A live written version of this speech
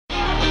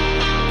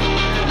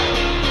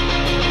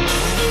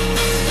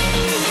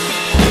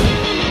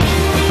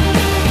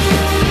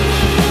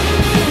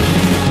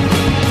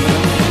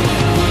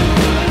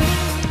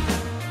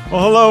Well,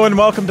 hello and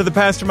welcome to the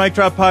Pastor Mike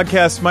Drop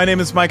Podcast. My name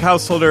is Mike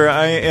Householder.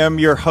 I am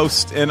your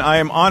host, and I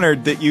am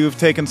honored that you've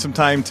taken some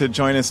time to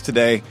join us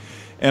today.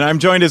 And I'm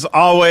joined, as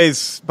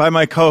always, by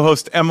my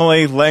co-host,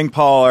 Emily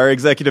Langpaul, our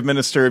Executive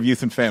Minister of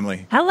Youth and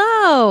Family.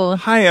 Hello.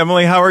 Hi,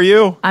 Emily. How are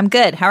you? I'm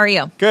good. How are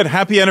you? Good.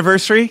 Happy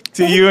anniversary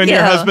to you and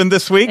your husband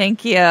this week.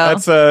 Thank you.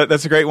 That's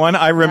a great one.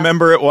 I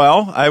remember it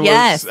well. I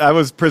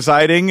was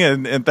presiding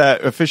and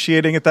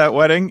officiating at that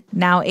wedding.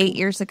 Now 8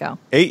 years ago.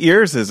 8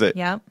 years, is it?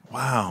 Yep.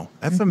 Wow.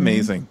 That's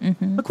amazing.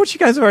 Mm-hmm. Look what you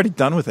guys have already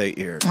done with 8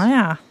 years.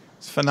 Yeah.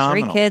 It's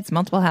phenomenal. 3 kids,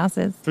 multiple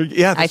houses.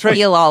 Yeah, that's right. I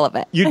feel all of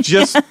it. You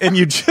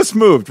just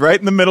moved right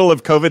in the middle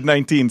of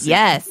COVID-19 season.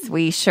 Yes,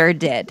 we sure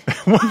did.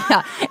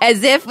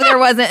 As if there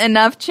wasn't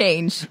enough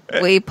change.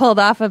 We pulled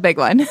off a big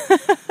one.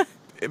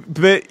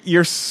 But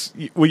you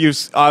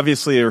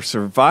obviously are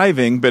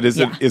surviving, but is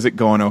it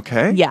going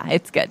okay? Yeah,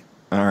 it's good.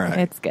 All right.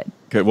 It's good.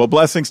 Good. Well,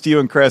 blessings to you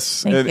and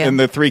Chris and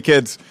the 3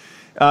 kids.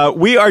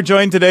 We are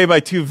joined today by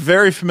 2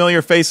 very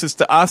familiar faces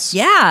to us.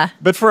 Yeah.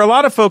 But for a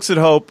lot of folks at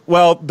Hope,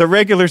 well, the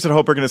regulars at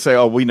Hope are going to say,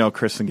 oh, we know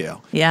Chris and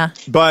Gail. Yeah.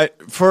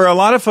 But for a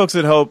lot of folks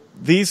at Hope,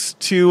 these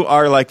 2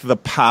 are like the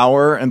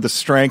power and the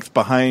strength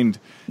behind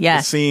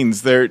the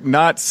scenes. They're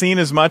not seen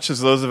as much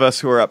as those of us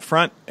who are up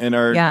front and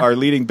are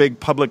leading big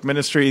public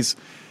ministries.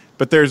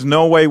 But there's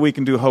no way we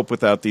can do Hope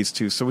without these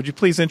 2. So would you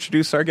please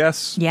introduce our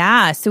guests?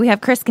 Yeah. So we have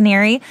Chris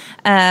Canary,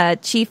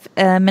 Chief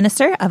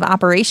Minister of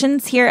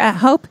Operations here at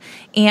Hope,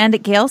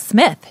 and Gail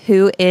Smith,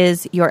 who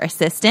is your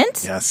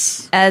assistant.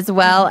 Yes. As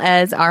well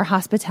as our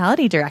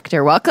hospitality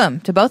director.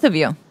 Welcome to both of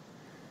you.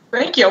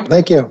 Thank you.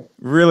 Thank you.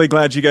 Really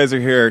glad you guys are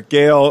here.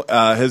 Gail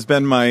has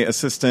been my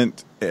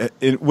assistant,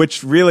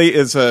 which really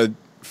is a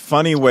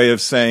funny way of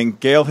saying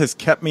Gail has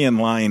kept me in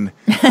line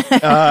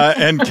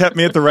and kept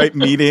me at the right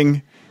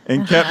meeting.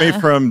 And kept me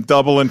from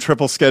double and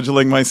triple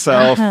scheduling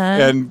myself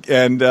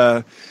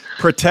and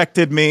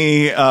protected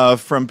me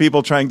from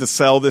people trying to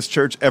sell this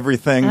church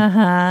everything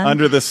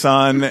under the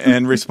sun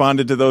and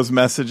responded to those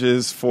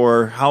messages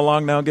for how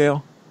long now,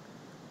 Gail?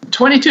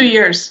 22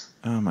 years.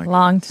 Oh, my God.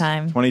 Long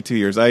time. 22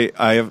 years.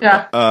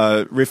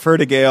 I refer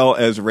to Gail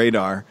as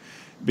Radar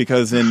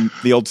because in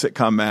the old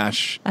sitcom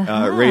MASH,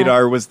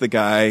 Radar was the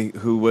guy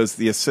who was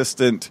the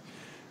assistant.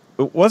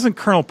 It wasn't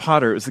Colonel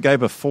Potter. It was the guy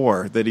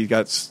before that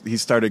he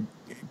started.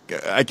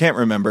 I can't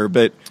remember,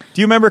 but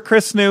do you remember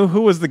Chris knew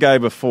who was the guy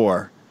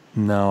before?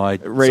 No,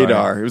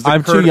 Radar. It was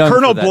I'm too young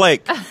Colonel for that.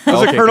 Blake.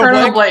 Was it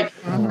Colonel Blake?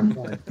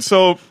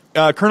 So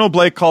Colonel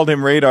Blake called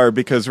him Radar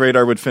because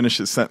Radar would finish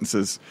his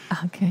sentences.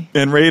 Okay.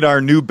 And Radar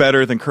knew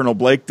better than Colonel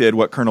Blake did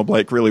what Colonel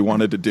Blake really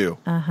wanted to do.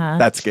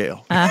 That's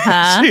Gail.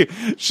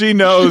 She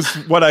knows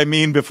what I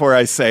mean before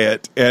I say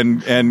it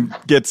and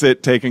gets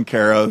it taken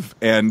care of.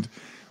 And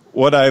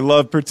what I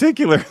love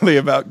particularly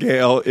about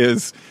Gail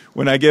is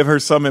when I give her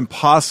some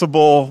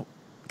impossible,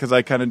 because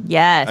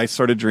I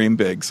sort of dream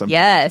big sometimes.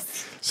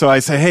 Yes. So I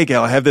say, hey,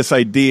 Gail, I have this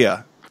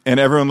idea. And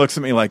everyone looks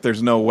at me like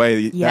there's no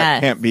way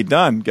that can't be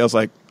done. Gail's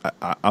like,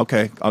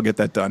 okay, I'll get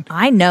that done.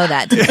 I know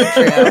that to be true.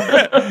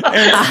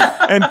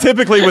 and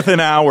typically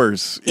within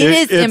hours.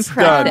 It's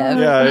impressive. Done.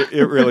 Yeah,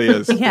 it really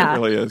is. Yeah. It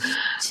really is.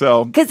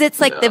 So, because it's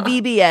like the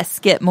VBS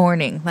skit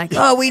morning. Like,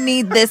 oh, we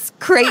need this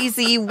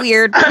crazy,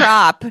 weird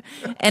prop.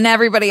 And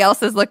everybody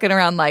else is looking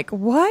around like,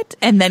 what?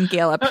 And then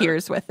Gail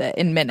appears with it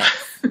in minutes.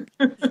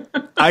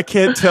 I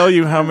can't tell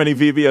you how many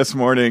VBS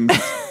mornings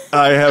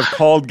I have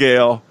called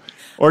Gail.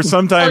 Or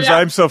sometimes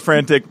I'm so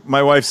frantic,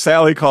 my wife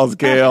Sally calls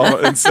Gail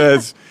and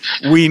says,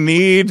 we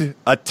need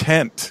a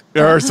tent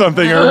or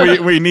something,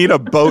 or we need a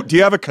boat. Do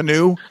you have a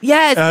canoe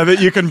that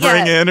you can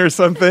bring in or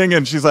something?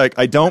 And she's like,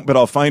 I don't, but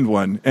I'll find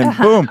one. And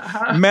boom,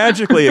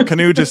 magically a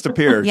canoe just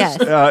appears.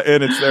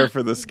 And it's there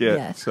for the skit.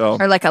 Yes. So.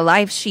 Or like a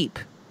live sheep.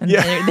 And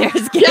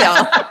there's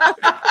Gail.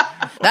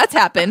 That's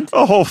happened.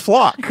 A whole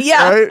flock.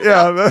 Yeah. Right?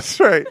 Yeah,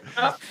 that's right.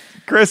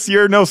 Chris,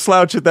 you're no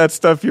slouch at that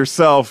stuff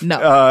yourself. No.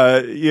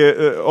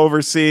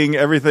 Overseeing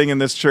everything in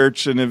this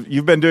church. And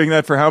you've been doing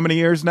that for how many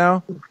years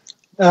now?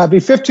 Be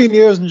 15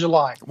 years in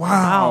July.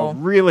 Wow.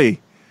 Really?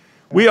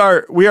 We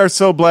are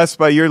so blessed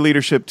by your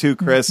leadership too,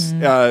 Chris.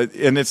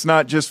 And it's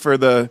not just for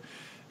the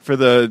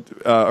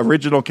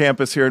original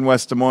campus here in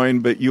West Des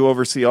Moines, but you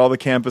oversee all the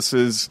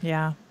campuses.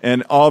 Yeah.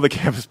 And all the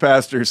campus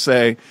pastors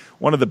say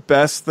one of the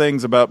best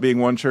things about being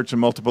one church in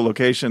multiple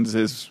locations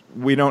is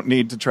we don't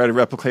need to try to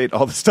replicate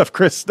all the stuff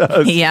Chris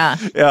does. Yeah.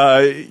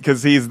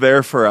 Because he's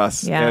there for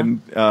us. Yeah.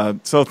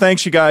 And so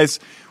thanks, you guys.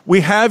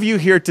 We have you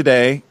here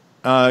today.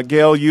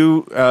 Gail,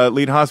 you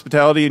lead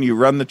hospitality and you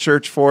run the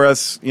church for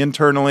us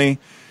internally.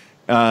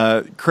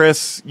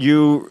 Chris,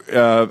 you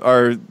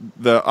are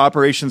the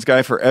operations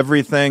guy for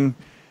everything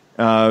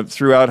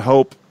throughout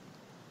Hope.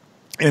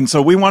 And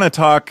so we want to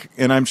talk,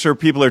 and I'm sure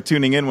people are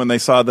tuning in when they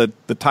saw the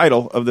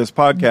title of this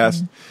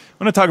podcast.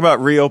 I want to talk about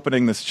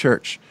reopening this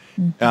church.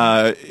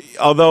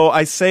 Although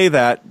I say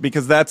that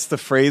because that's the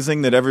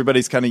phrasing that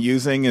everybody's kind of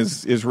using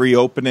is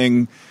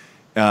reopening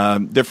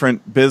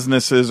different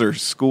businesses or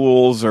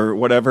schools or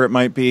whatever it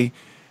might be.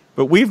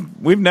 But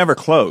we've never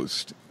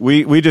closed.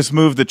 We just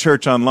moved the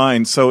church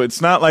online. So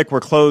it's not like we're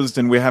closed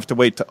and we have to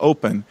wait to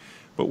open.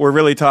 but we're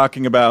really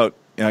talking about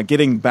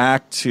getting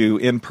back to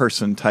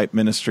in-person type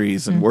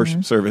ministries and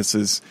worship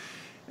services.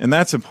 And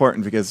that's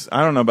important because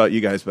I don't know about you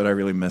guys, but I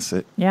really miss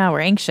it. Yeah, we're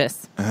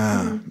anxious.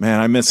 Man,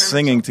 I miss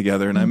singing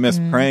together, and I miss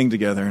praying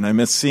together, and I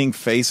miss seeing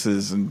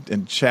faces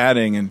and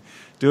chatting and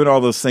doing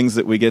all those things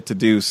that we get to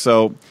do.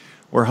 So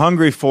we're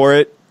hungry for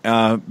it,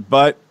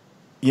 but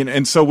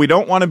and so we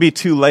don't want to be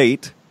too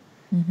late.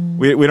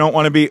 We don't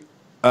want to be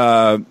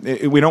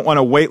we don't want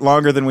to wait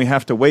longer than we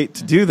have to wait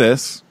to do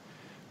this.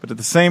 But at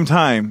the same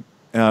time,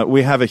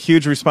 we have a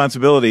huge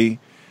responsibility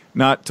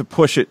not to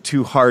push it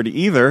too hard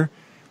either,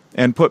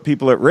 and put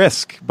people at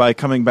risk by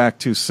coming back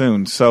too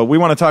soon. So we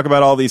want to talk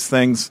about all these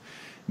things.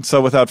 And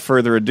so without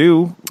further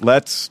ado,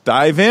 let's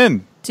dive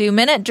in.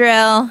 2-minute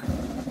drill.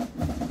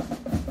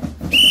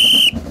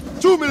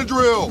 2-minute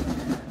drill.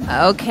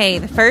 Okay,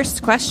 the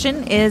first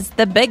question is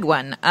the big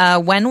one.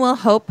 When will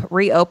Hope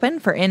reopen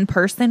for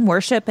in-person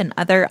worship and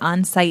other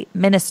on-site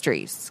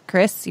ministries?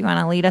 Chris, you want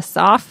to lead us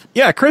off?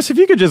 Yeah, Chris, if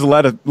you could just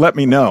let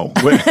me know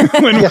when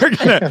we're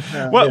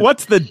gonna.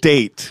 What's the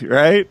date,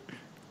 right?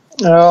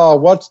 Oh,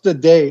 what's the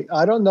date?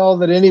 I don't know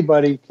that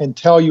anybody can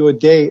tell you a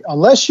date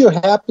unless you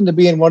happen to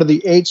be in one of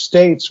the 8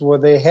 states where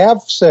they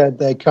have said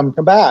they come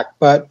back.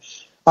 But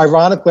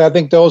ironically, I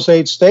think those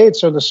 8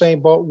 states are in the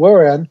same boat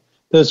we're in.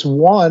 There's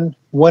 1,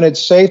 when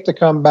it's safe to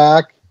come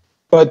back,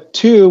 but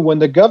 2, when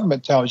the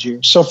government tells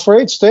you. So for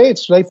 8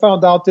 states, they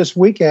found out this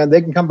weekend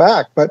they can come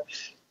back. But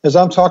as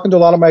I'm talking to a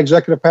lot of my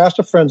executive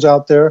pastor friends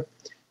out there,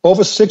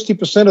 over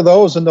 60% of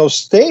those in those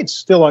states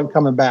still aren't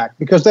coming back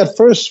because that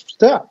first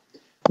step,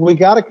 we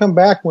got to come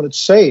back when it's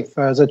safe.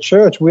 As a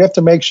church, we have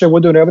to make sure we're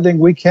doing everything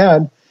we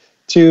can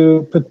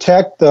to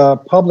protect the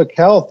public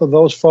health of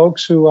those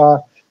folks who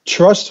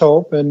trust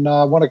Hope and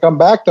want to come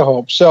back to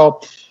Hope. So,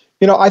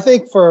 I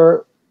think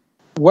for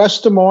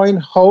West Des Moines,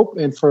 Hope,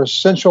 and for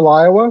Central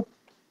Iowa,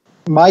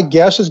 my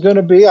guess is going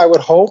to be, I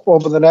would hope,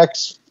 over the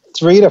next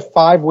 3 to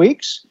 5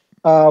 weeks,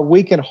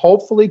 we can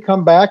hopefully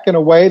come back in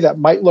a way that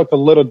might look a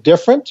little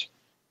different,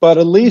 but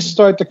at least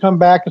start to come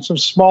back in some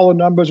smaller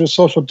numbers with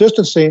social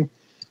distancing.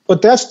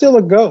 But that's still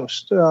a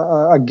guest,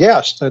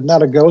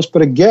 not a ghost,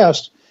 but a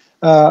guest.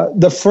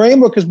 The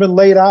framework has been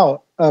laid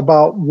out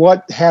about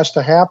what has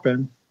to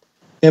happen.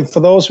 And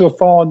for those who are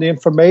following the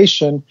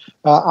information,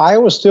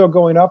 Iowa's still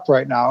going up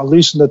right now, at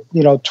least in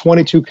the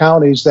 22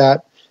 counties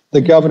that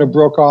the governor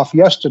broke off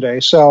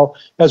yesterday. So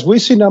as we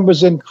see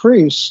numbers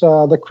increase,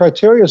 the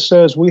criteria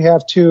says we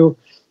have to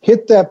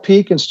hit that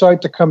peak and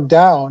start to come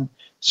down.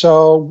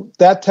 So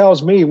that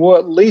tells me we're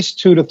at least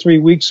 2 to 3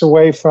 weeks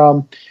away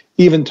from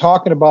even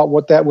talking about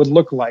what that would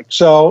look like.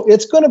 So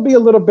it's going to be a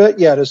little bit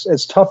yet.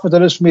 It's tougher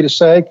than it is for me to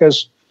say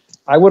because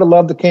I would have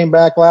loved to came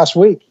back last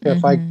week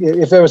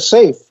if it was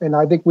safe, and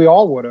I think we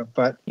all would have.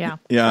 But yeah,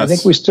 I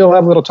think we still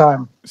have a little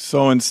time.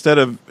 So instead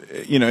of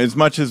as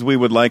much as we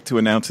would like to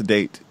announce a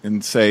date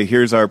and say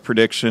here's our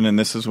prediction and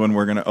this is when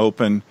we're going to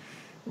open,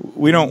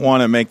 we don't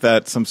want to make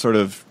that some sort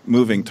of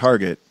moving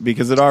target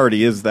because it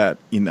already is that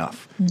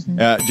enough,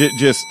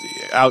 just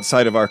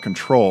outside of our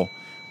control.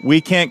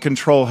 We can't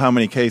control how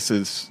many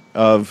cases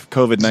of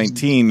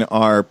COVID-19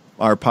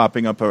 are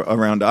popping up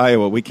around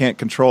Iowa. We can't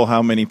control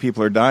how many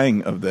people are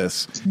dying of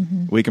this.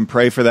 We can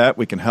pray for that.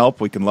 We can help.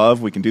 We can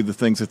love. We can do the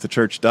things that the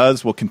church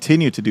does. We'll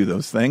continue to do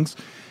those things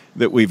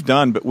that we've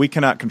done, but we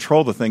cannot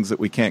control the things that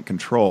we can't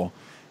control.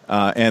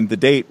 And the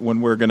date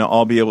when we're going to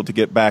all be able to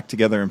get back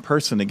together in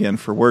person again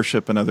for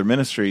worship and other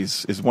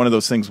ministries is one of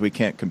those things we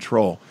can't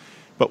control.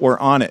 But we're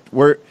on it.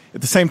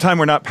 At the same time,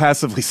 we're not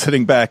passively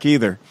sitting back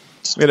either.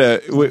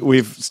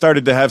 We've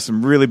started to have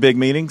some really big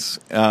meetings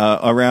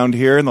around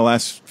here in the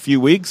last few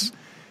weeks.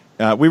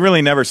 We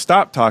really never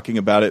stopped talking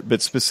about it,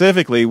 but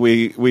specifically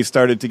we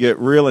started to get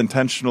real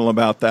intentional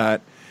about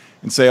that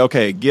and say,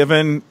 okay,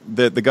 given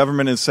that the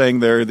government is saying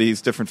there are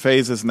these different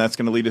phases, and that's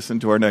going to lead us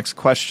into our next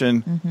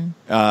question,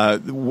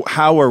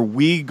 how are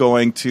we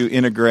going to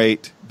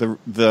integrate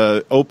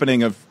the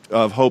opening of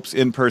Hope's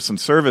in-person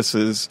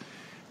services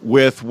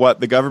with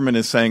what the government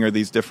is saying are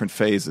these different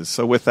phases?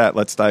 So with that,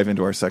 let's dive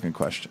into our second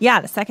question.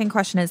 Yeah, the second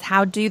question is,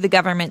 how do the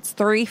government's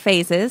 3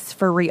 phases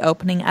for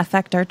reopening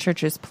affect our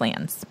church's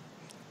plans?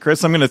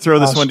 Chris, I'm going to throw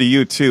this one to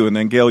you too, and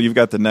then Gail, you've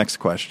got the next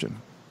question.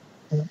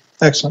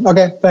 Excellent.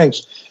 Okay,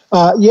 thanks.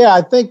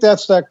 I think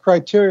that's that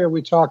criteria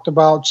we talked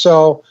about.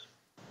 So,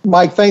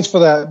 Mike, thanks for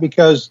that,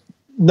 because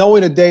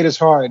knowing a date is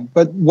hard.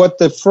 But what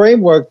the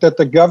framework that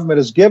the government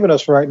has given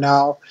us right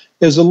now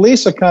is at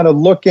least a kind of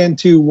look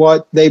into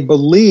what they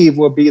believe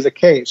will be the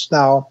case.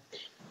 Now,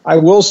 I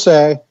will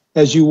say,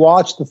 as you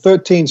watch the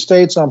 13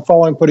 states I'm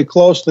following pretty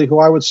closely, who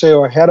I would say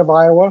are ahead of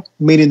Iowa,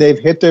 meaning they've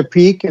hit their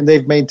peak and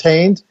they've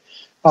maintained,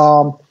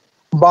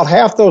 about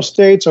half those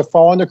states are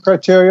following the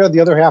criteria, the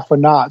other half are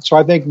not. So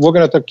I think we're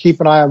going to have to keep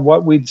an eye on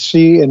what we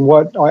see and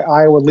what our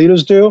Iowa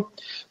leaders do.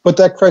 But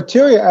that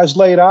criteria, as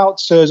laid out,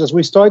 says as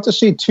we start to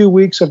see 2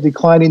 weeks of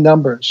declining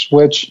numbers,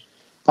 which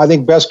I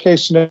think best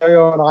case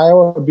scenario in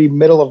Iowa would be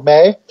middle of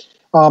May,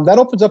 that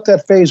opens up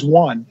that phase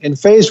 1. In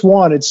phase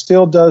 1, it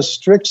still does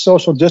strict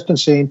social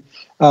distancing,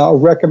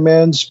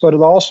 recommends, but it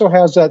also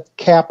has that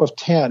cap of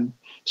 10.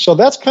 So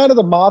that's kind of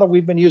the model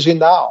we've been using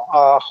now.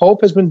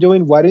 Hope has been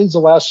doing weddings the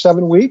last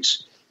 7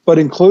 weeks, but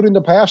including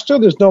the pastor,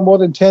 there's no more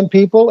than 10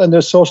 people, and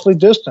they're socially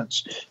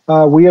distanced.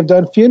 We have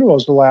done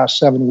funerals the last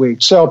 7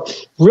 weeks. So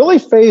really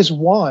phase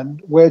one,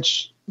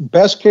 which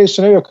best case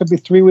scenario could be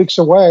 3 weeks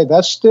away,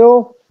 that's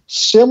still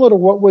similar to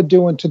what we're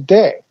doing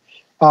today.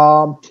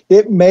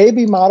 It may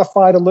be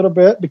modified a little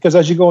bit because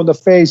as you go into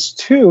phase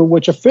two,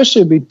 which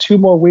officially would be 2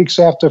 more weeks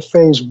after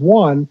phase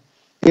one,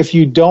 if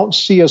you don't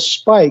see a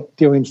spike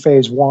during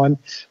phase one,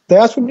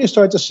 that's when you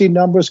start to see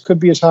numbers could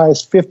be as high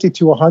as 50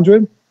 to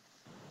 100.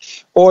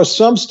 Or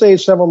some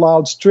states have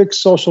allowed strict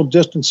social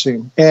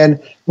distancing.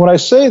 And when I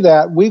say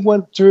that, we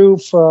went through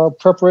for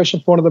preparation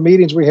for one of the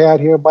meetings we had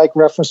here, Mike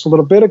referenced a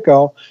little bit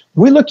ago,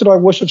 we looked at our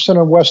worship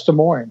center in West Des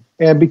Moines.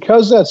 And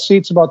because that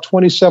seats about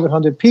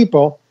 2,700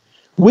 people,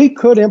 we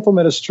could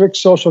implement a strict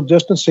social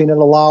distancing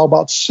and allow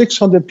about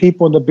 600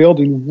 people in the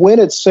building when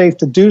it's safe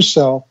to do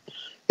so,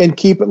 and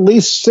keep at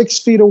least 6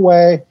 feet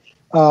away,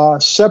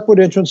 separate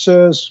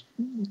entrances,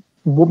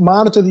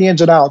 monitor the ins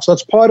and outs. So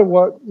that's part of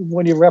what,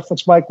 when you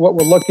reference, Mike, what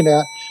we're looking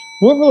at.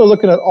 We're really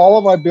looking at all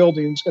of our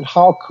buildings and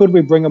how could we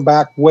bring them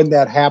back when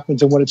that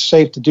happens and when it's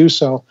safe to do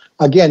so.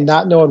 Again,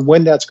 not knowing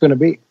when that's going to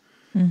be.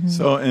 Mm-hmm.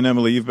 So, and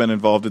Emily, you've been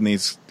involved in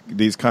these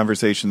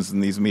conversations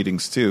and these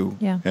meetings too.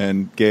 Yeah.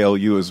 And Gail,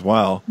 you as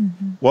well.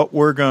 Mm-hmm. What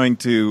we're going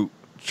to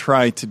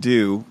try to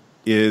do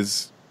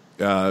is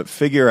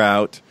figure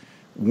out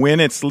when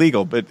it's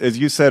legal. But as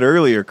you said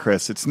earlier,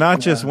 Chris, it's not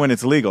just when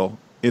it's legal.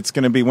 It's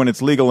going to be when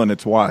it's legal and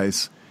it's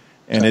wise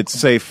and it's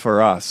safe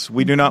for us.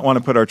 We do not want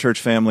to put our church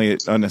family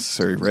at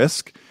unnecessary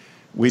risk.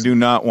 We do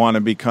not want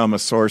to become a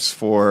source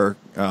for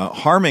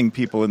harming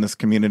people in this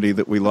community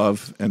that we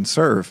love and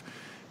serve.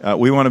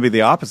 We want to be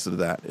the opposite of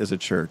that as a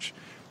church.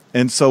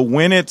 And so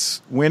when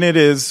it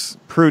is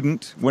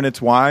prudent, when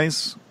it's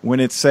wise, when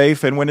it's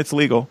safe, and when it's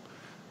legal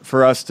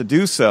for us to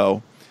do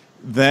so,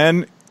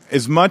 then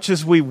as much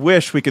as we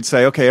wish we could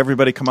say, okay,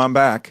 everybody come on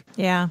back.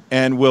 Yeah.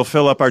 And we'll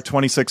fill up our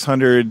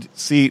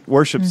 2,600-seat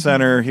worship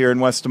center here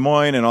in West Des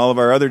Moines and all of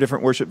our other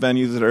different worship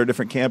venues at our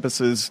different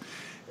campuses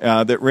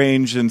that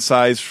range in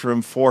size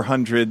from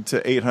 400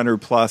 to 800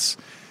 plus.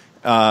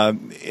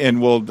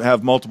 And we'll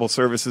have multiple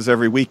services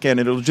every weekend.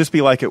 It'll just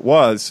be like it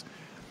was.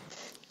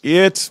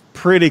 It's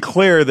pretty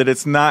clear that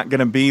it's not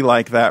going to be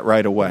like that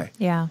right away.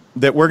 Yeah.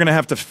 That we're going to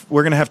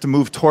have to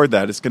move toward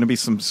that. It's going to be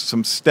some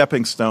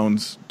stepping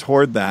stones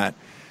toward that.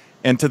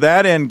 And to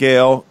that end,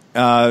 Gail,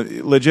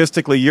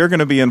 logistically, you're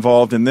going to be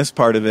involved in this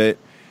part of it.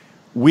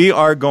 We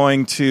are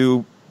going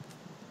to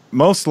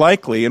most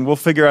likely, and we'll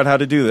figure out how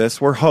to do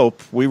this. We're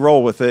Hope. We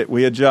roll with it.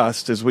 We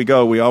adjust as we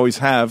go. We always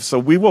have. So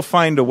we will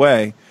find a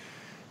way.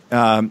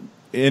 And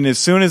as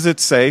soon as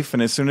it's safe,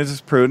 and as soon as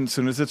it's prudent, as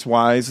soon as it's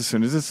wise, as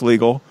soon as it's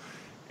legal,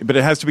 but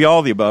it has to be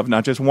all the above,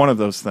 not just one of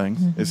those things.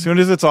 Mm-hmm. As soon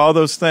as it's all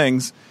those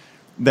things,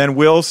 then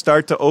we'll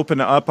start to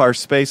open up our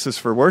spaces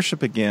for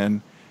worship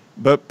again,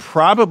 but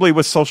probably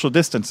with social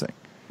distancing.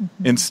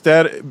 Mm-hmm.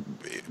 Instead,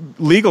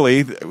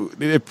 legally,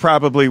 it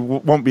probably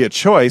won't be a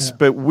choice,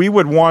 but we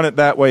would want it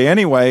that way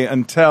anyway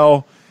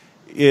until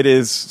it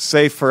is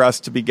safe for us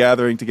to be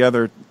gathering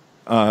together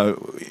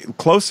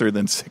closer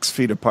than 6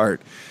 feet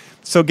apart.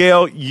 So,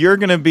 Gail, you're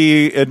going to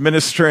be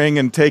administering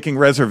and taking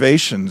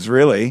reservations,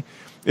 really,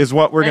 is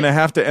what we're going to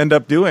have to end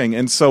up doing.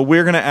 And so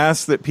we're going to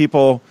ask that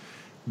people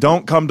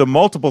don't come to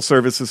multiple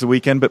services a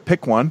weekend, but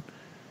pick one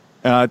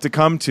to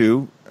come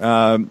to.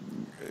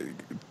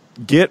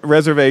 Get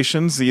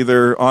reservations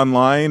either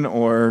online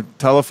or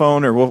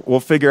telephone, or we'll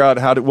figure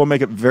out we'll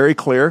make it very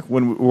clear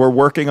when we're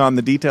working on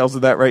the details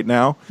of that right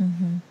now.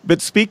 Mm-hmm.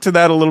 But speak to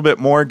that a little bit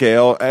more,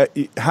 Gail.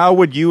 How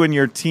would you and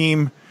your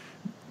team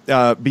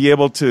be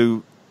able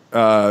to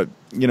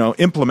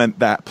implement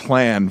that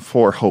plan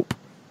for Hope?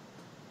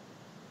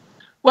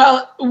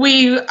 Well,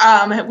 we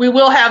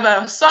will have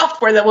a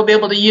software that we'll be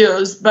able to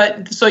use,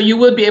 but so you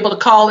would be able to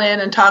call in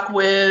and talk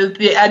with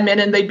the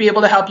admin, and they'd be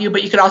able to help you.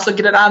 But you could also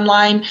get it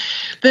online.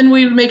 Then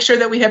we would make sure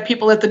that we have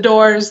people at the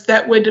doors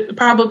that would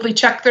probably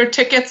check their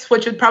tickets,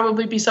 which would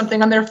probably be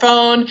something on their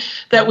phone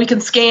that we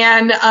can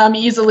scan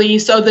easily.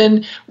 So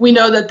then we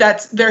know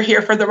that they're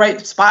here for the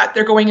right spot.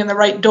 They're going in the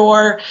right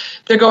door.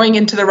 They're going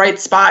into the right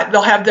spot.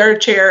 They'll have their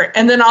chair,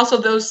 and then also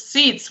those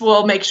seats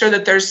will make sure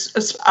that there's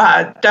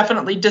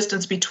definitely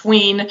distance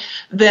between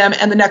them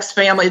and the next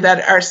family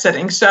that are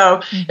sitting.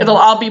 So it'll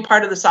all be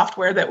part of the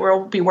software that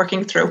we'll be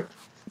working through.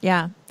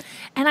 Yeah.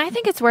 And I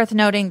think it's worth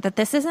noting that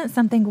this isn't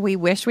something we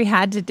wish we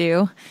had to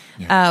do.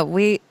 Yeah.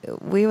 We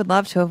would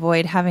love to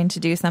avoid having to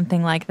do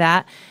something like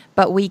that,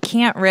 but we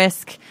can't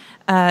risk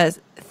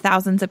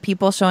thousands of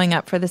people showing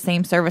up for the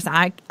same service.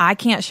 I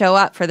can't show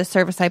up for the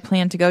service I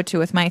plan to go to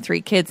with my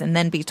 3 kids and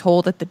then be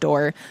told at the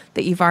door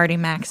that you've already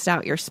maxed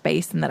out your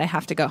space and that I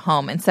have to go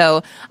home. And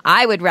so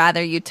I would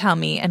rather you tell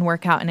me and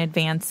work out in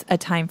advance a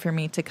time for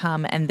me to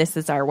come, and this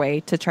is our way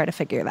to try to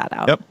figure that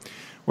out. Yep.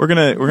 We're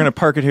gonna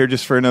park it here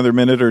just for another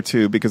minute or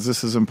two because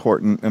this is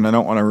important, and I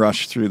don't want to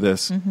rush through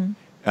this.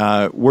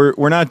 Mm-hmm.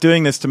 We're not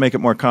doing this to make it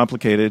more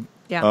complicated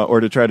or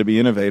to try to be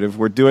innovative.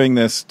 We're doing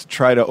this to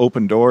try to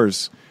open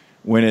doors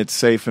when it's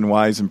safe and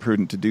wise and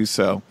prudent to do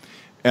so.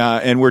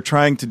 And we're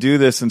trying to do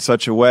this in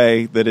such a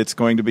way that it's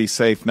going to be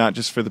safe, not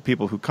just for the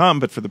people who come,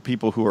 but for the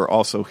people who are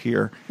also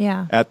here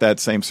at that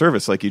same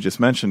service, like you just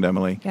mentioned,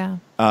 Emily. Yeah.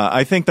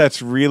 I think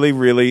that's really,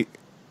 really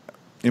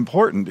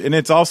important. And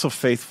it's also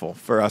faithful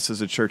for us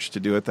as a church to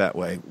do it that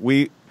way.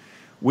 We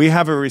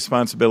have a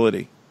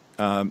responsibility.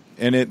 And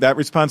that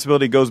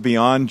responsibility goes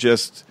beyond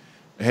just,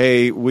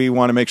 hey, we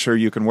want to make sure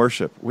you can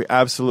worship. We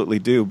absolutely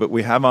do. But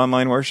we have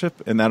online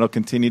worship, and that'll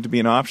continue to be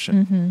an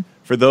option.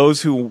 For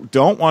those who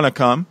don't want to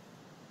come,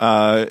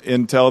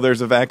 until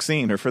there's a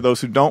vaccine, or for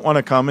those who don't want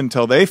to come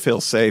until they feel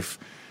safe,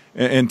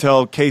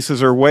 until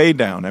cases are way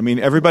down. I mean,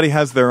 everybody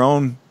has their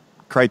own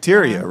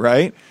criteria,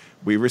 right?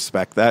 We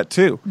respect that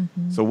too.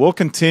 So we'll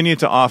continue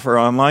to offer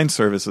online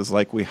services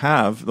like we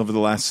have over the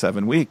last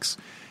 7 weeks.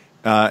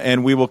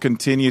 And we will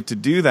continue to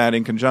do that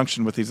in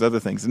conjunction with these other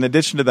things. In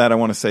addition to that, I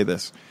want to say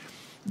this,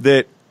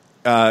 that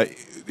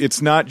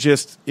it's not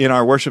just in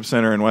our worship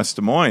center in West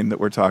Des Moines that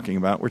we're talking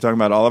about. We're talking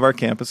about all of our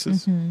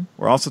campuses.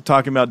 We're also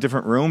talking about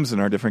different rooms in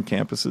our different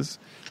campuses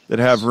that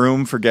have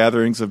room for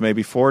gatherings of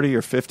maybe 40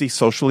 or 50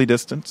 socially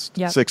distanced,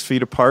 6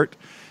 feet apart.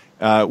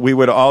 We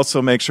would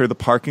also make sure the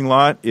parking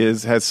lot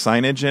has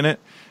signage in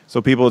it.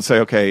 So people would say,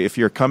 okay, if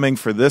you're coming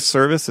for this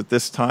service at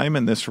this time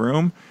in this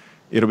room,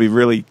 it'll be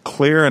really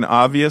clear and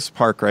obvious.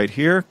 Park right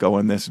here, go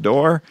in this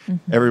door.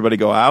 Everybody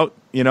go out,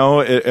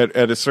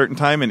 at a certain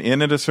time and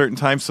in at a certain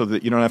time, so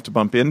that you don't have to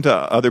bump into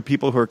other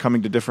people who are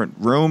coming to different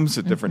rooms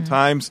at different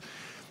times.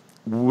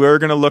 We're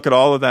going to look at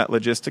all of that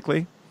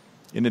logistically.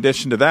 In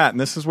addition to that, and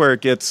this is where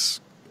it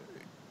gets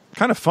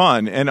kind of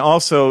fun, and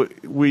also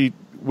we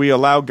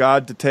allow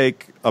God to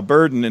take a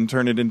burden and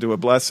turn it into a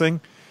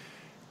blessing.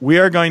 We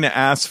are going to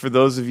ask for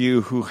those of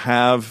you who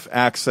have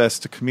access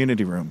to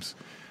community rooms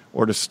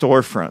or to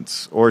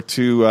storefronts or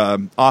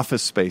to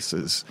office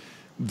spaces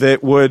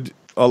that would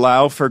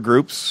allow for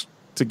groups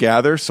to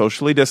gather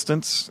socially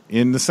distanced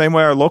in the same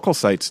way our local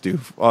sites do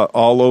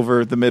all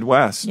over the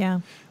Midwest,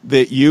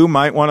 that you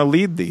might want to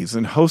lead these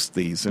and host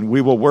these. And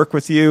we will work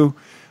with you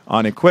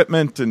on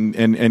equipment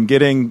and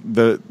getting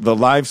the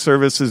live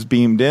services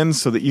beamed in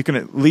so that you can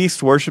at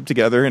least worship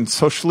together in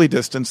socially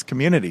distanced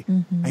community.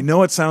 I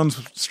know it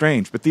sounds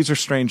strange, but these are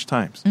strange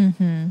times.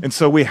 And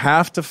so we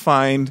have to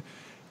find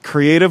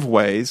creative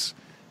ways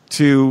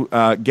to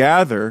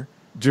gather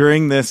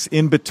during this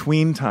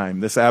in-between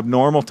time, this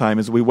abnormal time,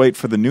 as we wait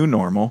for the new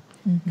normal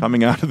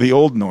coming out of the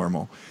old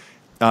normal.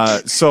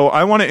 So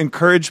I want to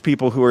encourage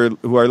people who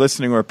are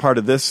listening, who are part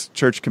of this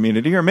church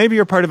community, or maybe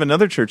you're part of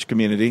another church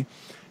community,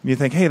 and you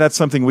think, hey, that's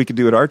something we could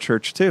do at our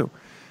church too.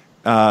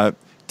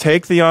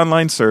 Take the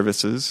online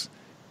services,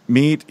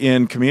 meet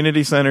in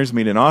community centers,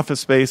 meet in office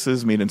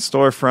spaces, meet in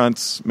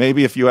storefronts.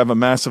 Maybe if you have a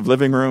massive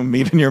living room,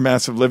 meet in your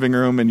massive living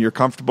room and you're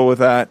comfortable with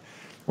that.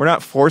 We're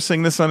not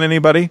forcing this on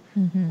anybody.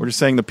 We're just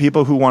saying the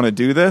people who want to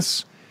do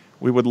this,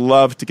 we would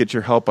love to get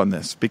your help on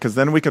this, because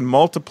then we can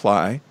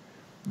multiply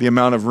the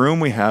amount of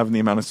room we have and the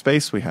amount of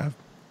space we have.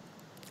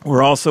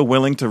 We're also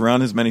willing to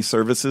run as many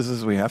services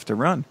as we have to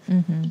run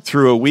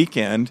through a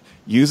weekend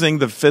using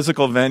the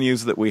physical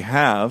venues that we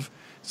have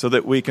so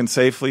that we can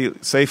safely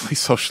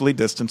socially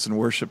distance and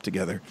worship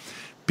together.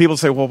 People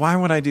say, well, why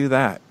would I do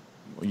that?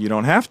 Well, you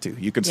don't have to.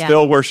 You can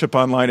still worship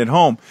online at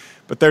home.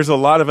 But there's a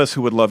lot of us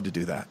who would love to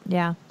do that.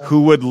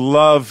 Who would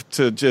love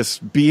to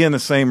just be in the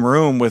same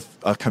room with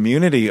a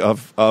community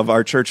of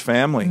our church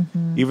family,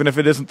 even if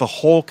it isn't the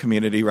whole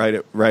community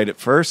right at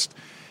first,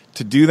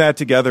 to do that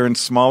together in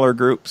smaller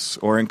groups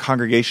or in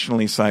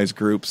congregationally sized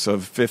groups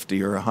of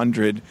 50 or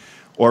 100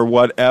 or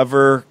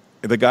whatever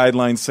the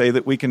guidelines say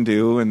that we can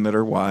do and that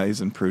are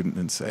wise and prudent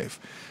and safe.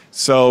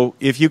 So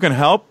if you can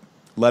help,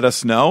 let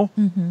us know,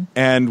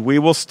 and we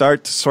will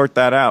start to sort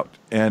that out.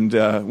 And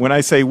when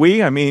I say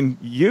we, I mean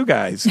you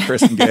guys,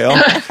 Chris and Gail.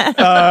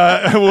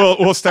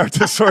 We'll start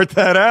to sort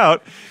that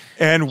out,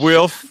 and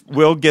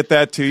we'll get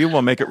that to you.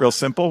 We'll make it real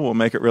simple. We'll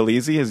make it real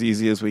easy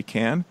as we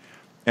can,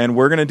 and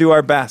we're going to do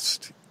our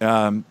best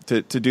to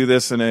do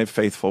this in a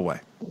faithful way.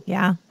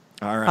 Yeah.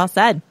 All right. Well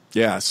said.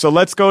 Yeah. So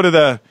let's go to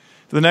the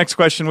next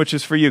question, which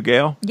is for you,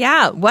 Gail.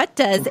 Yeah. What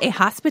does a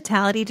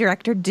hospitality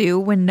director do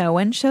when no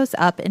one shows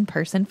up in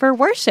person for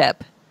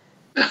worship?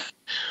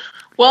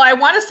 Well, I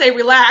want to say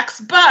relax,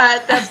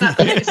 but that's not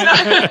the case.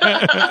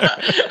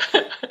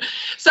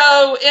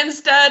 So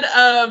instead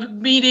of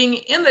meeting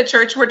in the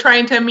church, we're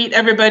trying to meet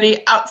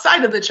everybody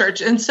outside of the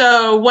church. And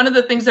so one of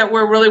the things that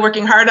we're really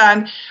working hard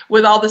on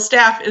with all the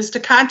staff is to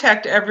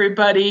contact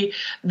everybody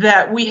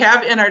that we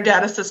have in our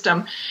data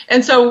system.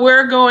 And so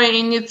we're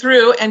going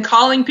through and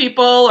calling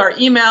people or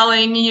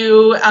emailing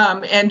you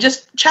and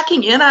just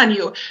checking in on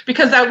you,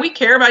 because that we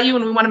care about you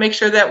and we want to make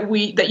sure that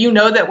you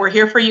know that we're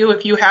here for you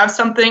if you have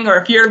something, or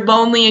if you're lonely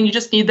lonely and you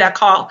just need that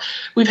call.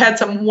 We've had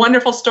some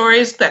wonderful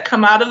stories that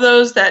come out of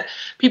those, that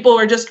people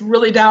are just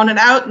really down and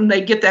out and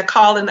they get that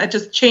call and that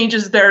just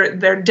changes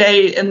their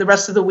day and the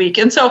rest of the week.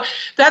 And so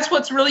that's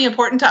what's really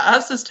important to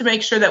us, is to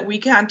make sure that we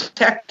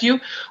contact you.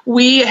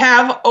 We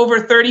have over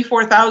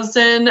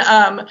 34,000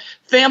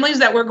 families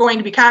that we're going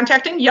to be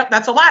contacting. Yep,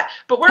 that's a lot,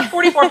 but we're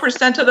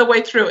 44% of the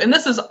way through. And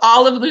this is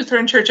all of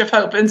Lutheran Church of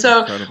Hope. And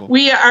so Incredible.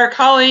 We are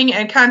calling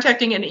and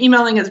contacting and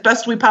emailing as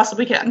best we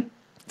possibly can.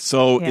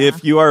 So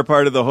if you are a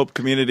part of the Hope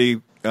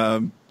community,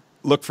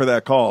 look for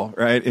that call,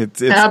 right?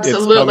 It's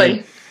Absolutely.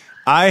 It's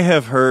I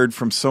have heard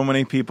from so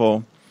many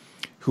people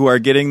who are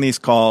getting these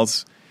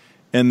calls,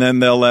 and then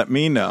they'll let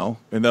me know,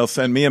 and they'll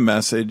send me a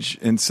message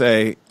and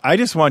say, I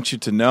just want you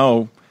to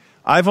know,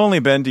 I've only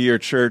been to your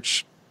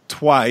church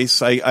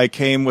twice. I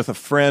came with a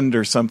friend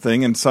or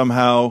something and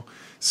somehow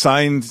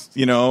signed,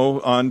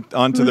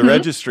 onto the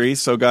registry,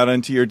 so got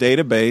into your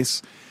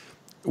database.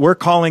 We're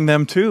calling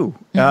them too.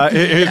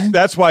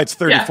 That's why it's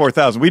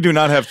 34,000. We do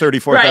not have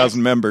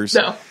 34,000 members.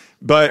 No.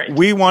 But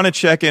we want to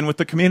check in with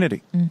the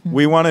community.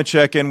 We want to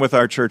check in with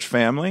our church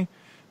family,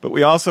 but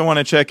we also want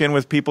to check in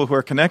with people who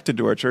are connected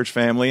to our church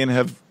family and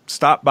have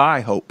stopped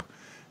by Hope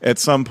at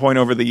some point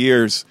over the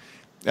years,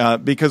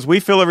 because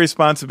we feel a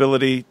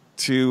responsibility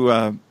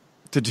to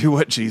do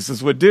what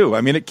Jesus would do.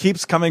 I mean, it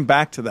keeps coming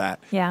back to that.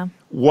 Yeah.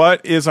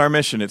 What is our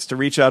mission? It's to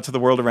reach out to the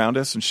world around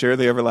us and share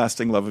the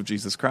everlasting love of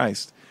Jesus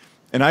Christ.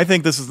 And I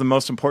think this is the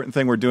most important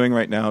thing we're doing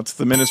right now. It's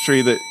the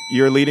ministry that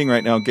you're leading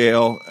right now,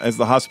 Gail, as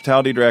the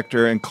hospitality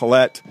director, and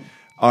Colette,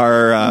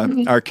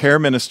 our care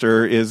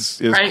minister, is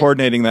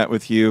coordinating that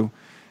with you.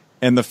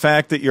 And the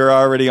fact that you're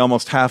already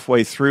almost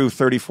halfway through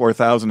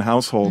 34,000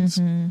 households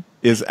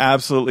is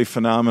absolutely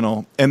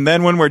phenomenal. And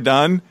then when we're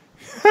done,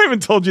 I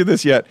haven't told you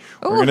this yet,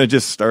 we're going to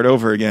just start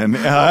over again.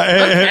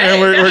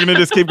 And we're going to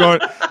just keep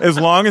going. As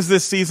long as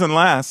this season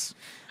lasts,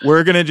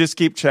 we're going to just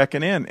keep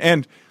checking in.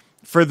 And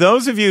for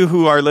those of you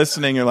who are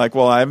listening, you're like,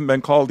 well, I haven't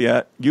been called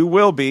yet. You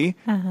will be.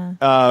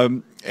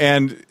 And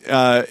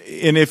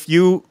if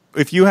you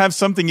have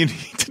something you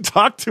need to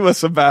talk to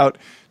us about,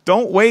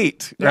 don't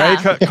wait,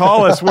 right?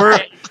 Call us.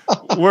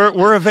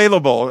 We're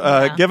available.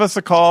 Give us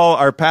a call.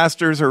 Our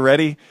pastors are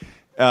ready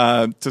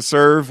to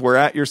serve. We're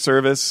at your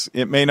service.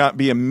 It may not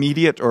be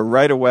immediate or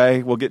right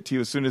away. We'll get to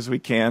you as soon as we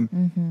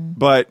can.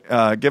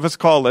 But give us a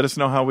call. Let us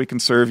know how we can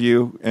serve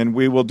you, and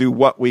we will do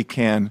what we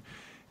can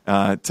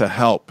to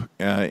help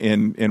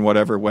in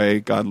whatever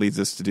way God leads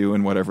us to do,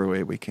 in whatever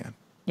way we can.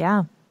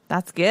 Yeah,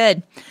 that's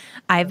good.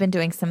 I've been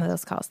doing some of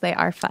those calls. They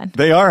are fun.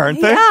 They are,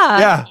 aren't they?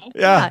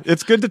 Yeah.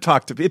 It's good to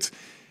talk to people.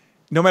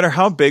 No matter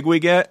how big we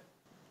get,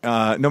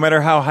 no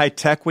matter how high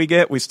tech we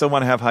get, we still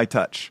want to have high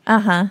touch.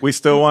 We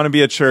still want to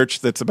be a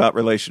church that's about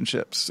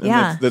relationships,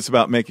 and that's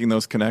about making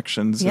those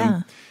connections.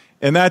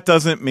 And that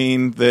doesn't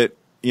mean that,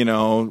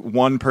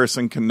 one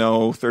person can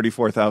know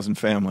 34,000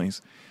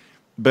 families.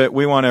 But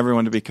we want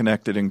everyone to be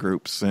connected in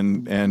groups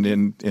and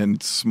in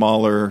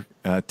smaller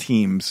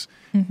teams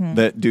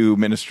that do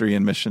ministry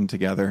and mission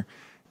together.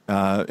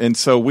 And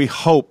so we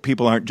hope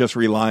people aren't just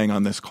relying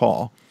on this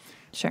call.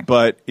 Sure.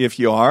 But if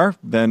you are,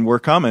 then we're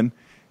coming.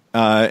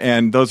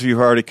 And those of you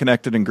who are already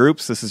connected in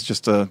groups, this is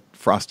just a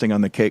frosting on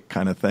the cake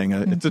kind of thing.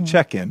 It's a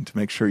check-in to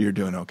make sure you're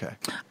doing okay.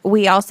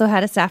 We also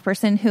had a staff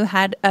person who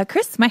had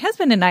Chris, my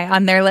husband, and I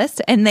on their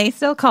list, and they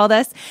still called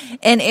us.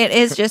 And it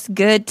is just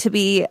good to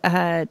be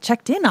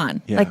checked in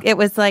on. Yeah. Like, it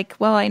was like,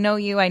 well, I know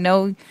you. I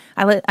know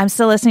I'm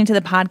still listening to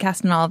the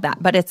podcast and all of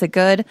that, but it's a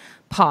good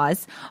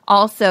pause.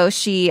 Also,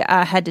 she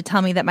had to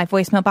tell me that my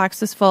voicemail box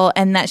was full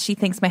and that she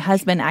thinks my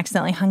husband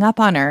accidentally hung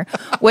up on her,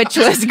 which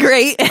was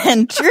great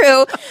and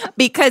true,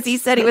 because he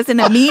said he was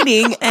in a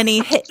meeting and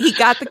he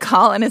got the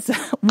call on his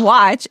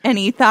watch and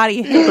he thought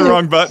he hit the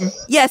wrong button.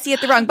 Yes, he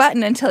hit the wrong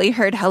button until he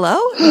heard hello.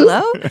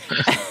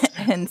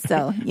 And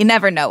so you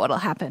never know what'll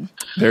happen.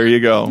 There you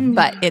go.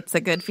 But it's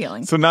a good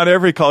feeling. So not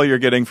every call you're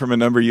getting from a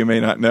number you may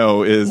not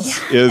know is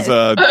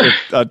a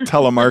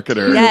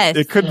telemarketer. Yes.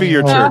 It could be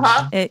your church.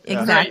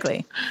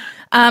 Exactly.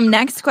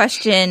 Next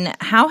question.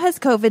 How has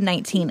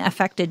COVID-19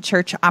 affected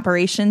church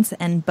operations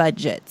and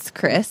budgets,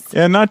 Chris?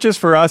 Yeah, not just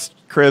for us,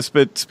 Chris,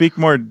 but speak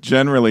more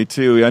generally,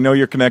 too. I know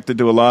you're connected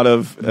to a lot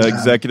of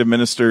executive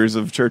ministers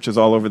of churches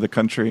all over the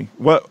country.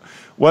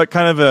 What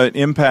kind of an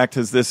impact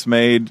has this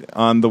made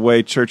on the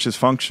way churches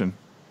function?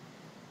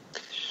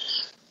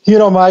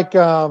 Mike,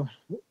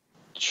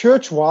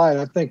 church-wide,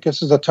 I think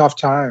this is a tough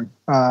time.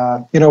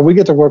 We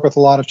get to work with a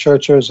lot of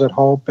churches at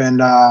Hope,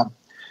 and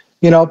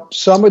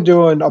some are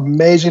doing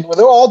amazing. Well,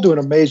 they're all doing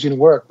amazing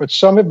work, but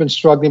some have been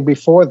struggling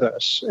before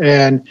this.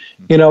 And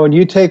when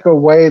you take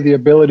away the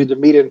ability to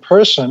meet in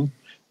person,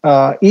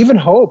 even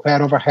Hope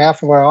had over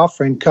half of our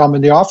offering come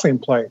in the offering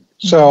plate.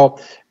 So,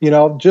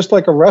 just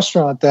like a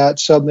restaurant that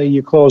suddenly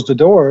you close the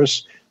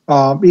doors,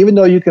 even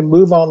though you can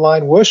move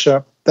online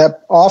worship,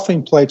 that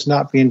offering plate's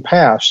not being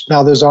passed.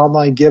 Now there's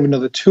online giving of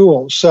the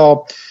tools.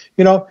 So,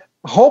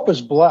 Hope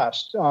is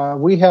blessed.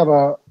 We have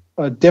a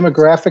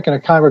demographic and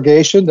a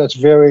congregation that's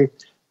very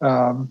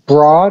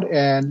broad.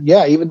 And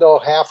even though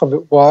half of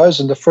it was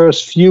in the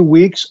first few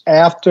weeks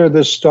after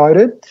this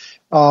started,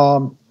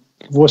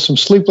 with some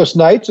sleepless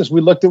nights as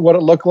we looked at what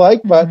it looked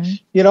like. But,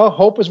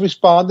 Hope has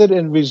responded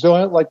and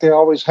resilient like they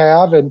always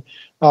have. And,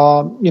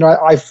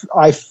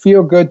 I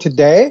feel good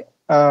today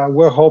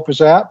where Hope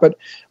is at. But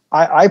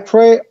I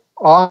pray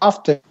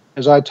often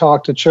as I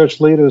talk to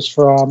church leaders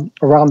from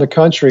around the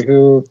country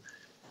who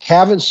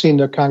haven't seen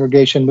their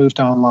congregation moved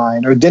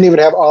online or didn't even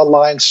have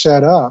online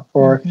set up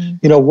or,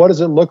 what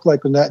does it look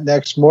like with that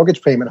next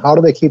mortgage payment? How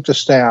do they keep the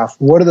staff?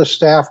 Where do the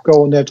staff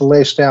go when they have to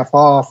lay staff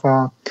off?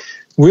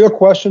 Real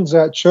questions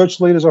that church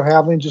leaders are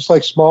having, just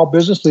like small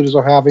business leaders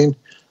are having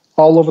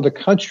all over the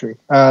country.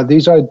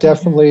 These are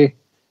definitely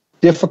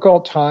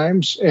difficult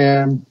times.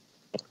 And,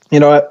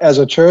 as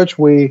a church,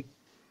 we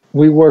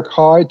work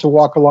hard to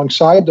walk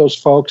alongside those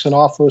folks and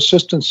offer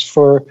assistance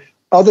for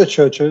other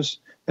churches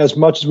as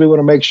much as we want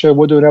to make sure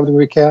we're doing everything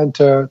we can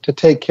to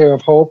take care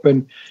of Hope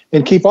and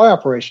keep our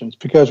operations.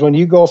 Because when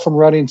you go from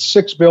running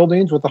 6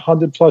 buildings with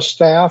 100+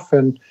 staff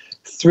and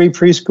 3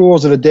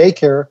 preschools and a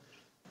daycare,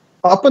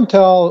 up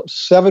until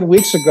 7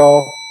 weeks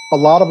ago, a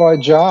lot of our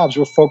jobs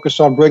were focused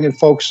on bringing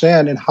folks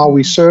in and how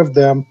we serve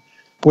them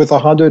with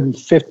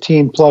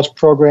 115+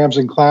 programs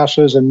and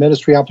classes and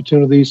ministry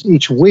opportunities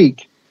each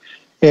week.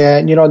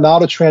 And, now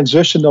to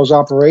transition those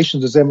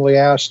operations, as Emily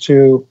asked,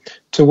 to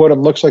what it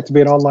looks like to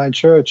be an online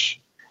church,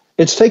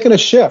 it's taken a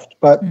shift.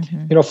 But,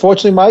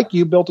 fortunately, Mike,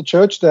 you built a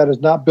church that is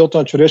not built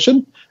on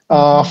tradition.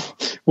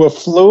 We're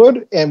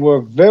fluid and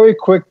we're very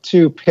quick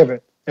to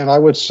pivot. And I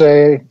would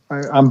say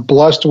I'm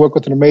blessed to work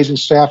with an amazing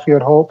staff here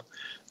at Hope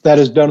that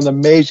has done an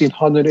amazing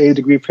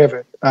 180-degree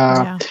pivot.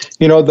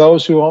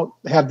 Those who don't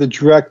have the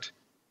direct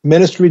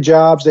ministry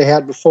jobs they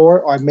had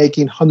before are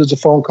making hundreds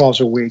of phone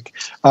calls a week.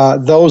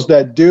 Those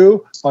that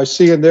do are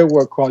seeing their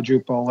work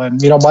quadruple.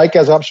 And, Mike,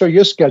 as I'm sure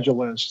your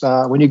schedule is,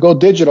 when you go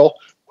digital's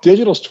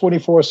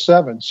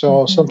 24/7.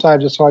 So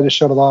sometimes it's hard to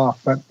shut it off.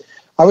 But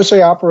I would say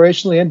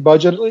operationally and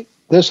budgetally,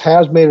 this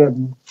has made a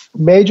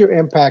major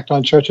impact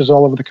on churches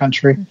all over the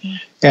country.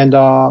 And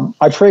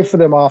I pray for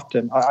them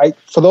often.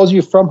 For those of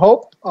you from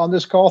Hope on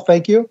this call,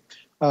 thank you.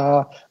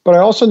 But I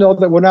also know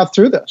that we're not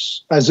through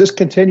this. As this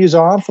continues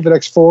on for the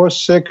next 4,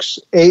 6,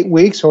 8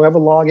 weeks, however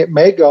long it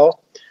may go,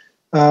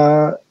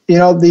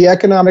 the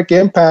economic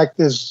impact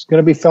is going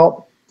to be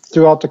felt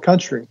throughout the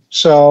country.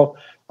 So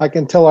I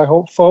can tell our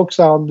Hope folks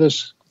on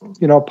this,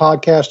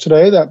 podcast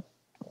today that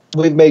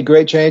we've made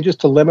great changes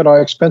to limit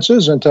our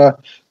expenses and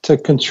to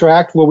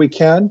contract where we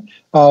can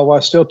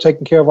while still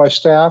taking care of our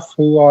staff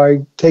who are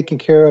taking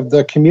care of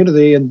the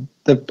community and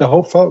the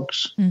Hope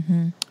folks.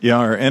 Yeah,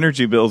 our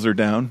energy bills are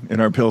down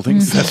in our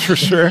buildings, that's for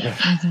sure.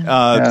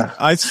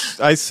 I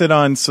sit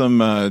on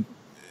some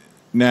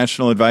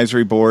national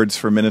advisory boards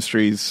for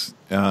ministries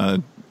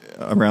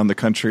around the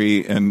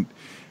country, and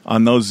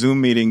on those Zoom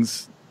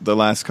meetings the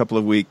last couple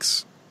of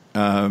weeks,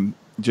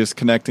 just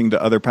connecting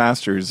to other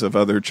pastors of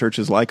other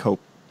churches like Hope,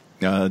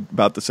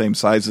 about the same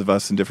size of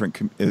us in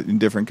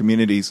different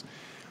communities.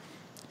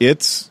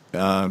 It's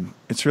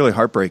really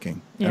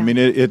heartbreaking. Yeah. I mean,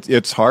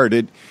 it's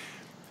hard.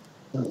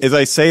 As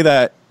I say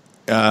that,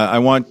 I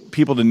want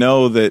people to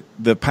know that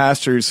the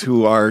pastors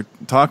who are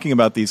talking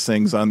about these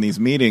things on these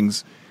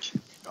meetings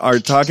are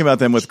talking about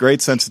them with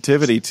great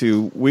sensitivity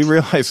to, we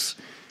realize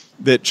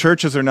that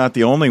churches are not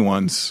the only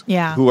ones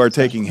who are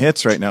taking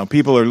hits right now.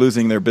 People are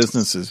losing their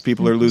businesses.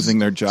 People are losing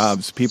their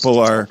jobs. People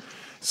are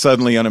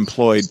suddenly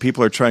unemployed.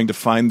 People are trying to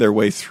find their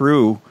way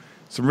through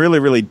some really,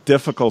 really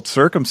difficult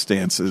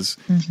circumstances.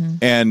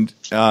 And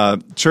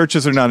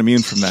churches are not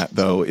immune from that,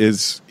 though.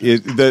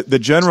 The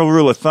general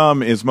rule of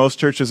thumb is most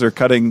churches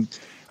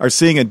are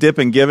seeing a dip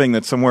in giving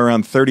that's somewhere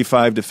around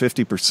 35 to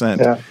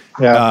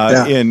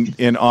 50%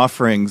 in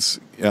offerings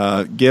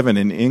given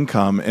in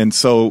income. And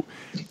so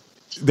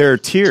there are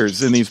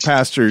tears in these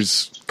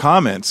pastors'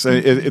 comments.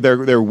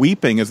 They're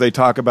weeping as they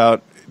talk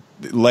about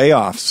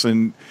layoffs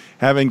and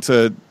having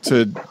to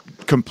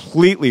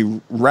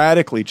completely,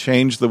 radically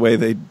change the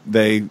way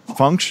they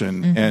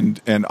function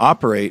and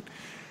operate.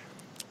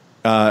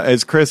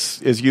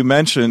 As you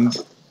mentioned,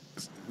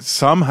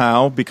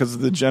 somehow, because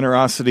of the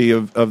generosity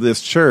of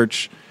this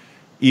church,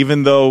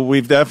 even though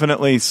we've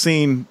definitely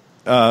seen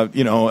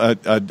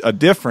a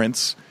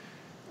difference,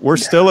 we're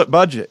still at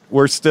budget.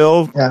 We're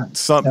still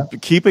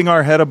keeping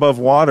our head above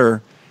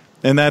water,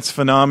 and that's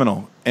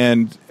phenomenal.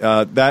 And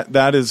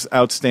that is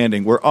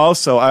outstanding. I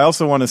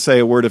also want to say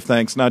a word of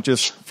thanks, not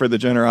just for the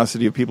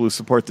generosity of people who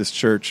support this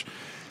church,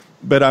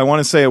 but I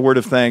want to say a word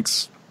of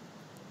thanks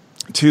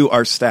to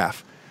our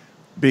staff,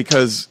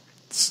 because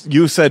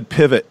you said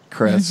pivot,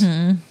 Chris.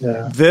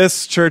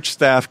 This church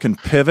staff can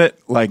pivot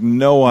like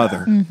no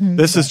other.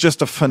 This is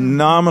just a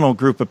phenomenal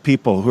group of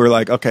people who are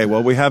like, okay,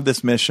 well, we have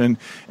this mission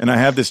and I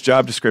have this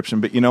job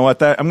description, but you know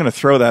what? I'm going to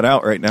throw that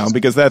out right now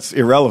because that's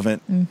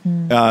irrelevant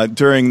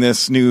during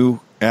this new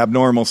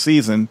abnormal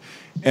season.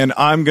 And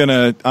I'm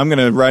gonna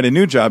write a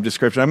new job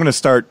description. I'm gonna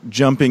start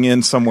jumping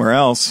in somewhere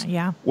else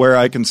where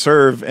I can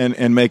serve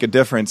and make a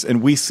difference.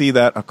 And we see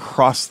that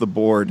across the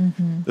board.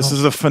 This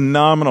is a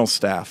phenomenal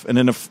staff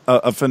and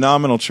a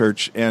phenomenal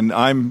church. And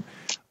I'm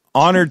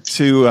honored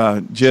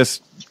to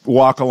just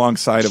walk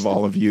alongside of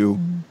all of you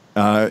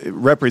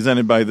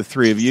represented by the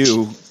three of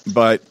you,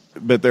 but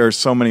there are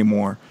so many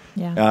more.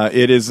 Yeah.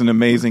 It is an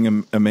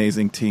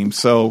amazing team.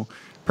 So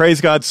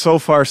praise God, so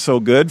far so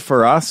good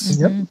for us.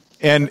 Yep.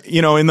 And,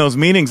 in those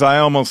meetings,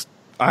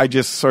 I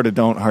just sort of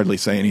don't hardly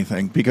say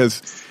anything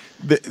because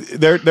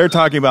they're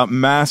talking about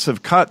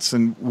massive cuts,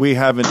 and we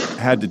haven't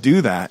had to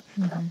do that.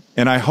 Mm-hmm.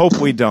 And I hope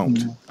we don't.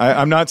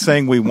 I'm not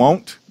saying we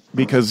won't,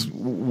 because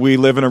we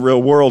live in a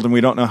real world and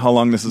we don't know how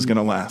long this is going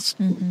to last.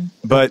 Mm-hmm.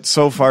 But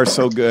so far,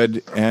 so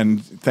good.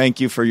 And thank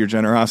you for your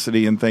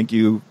generosity, and thank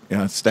you,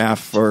 staff,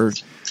 for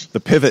the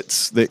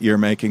pivots that you're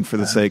making for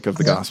the sake of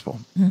the gospel.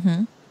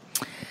 Mm-hmm.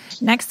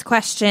 Next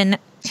question.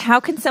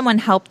 How can someone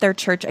help their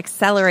church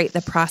accelerate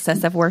the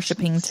process of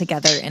worshiping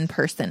together in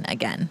person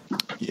again?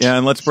 Yeah,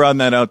 and let's broaden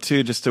that out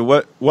too, just to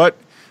what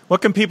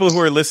can people who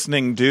are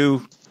listening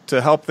do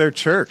to help their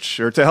church,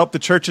 or to help the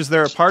churches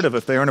they're a part of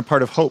if they aren't a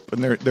part of Hope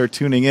and they're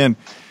tuning in?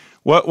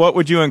 What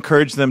would you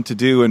encourage them to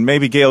do? And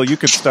maybe, Gail, you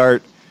could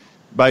start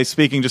by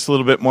speaking just a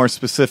little bit more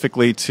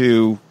specifically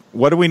to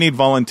what do we need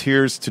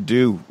volunteers to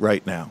do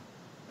right now?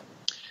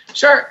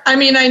 Sure. I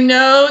mean, I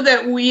know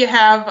that we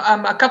have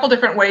a couple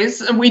different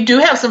ways. We do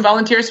have some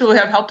volunteers who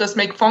have helped us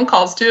make phone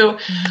calls too.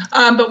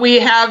 But we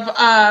have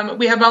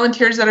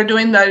volunteers that are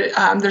doing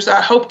there's a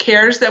Hope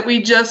Cares that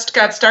we just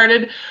got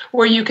started,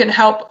 where you can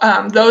help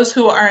those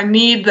who are in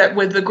need, that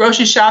with the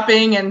grocery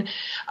shopping and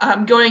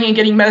going and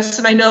getting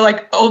medicine. I know,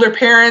 like, older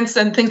parents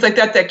and things like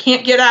that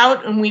can't get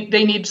out, and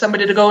they need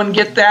somebody to go and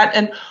get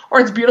that, or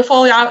it's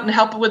beautiful out and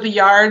help with the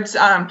yards.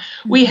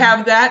 We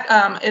have that,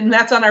 and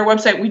that's on our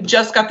website. We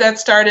just got that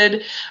started.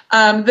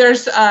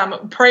 There's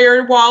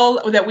prayer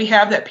wall that we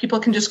have that people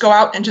can just go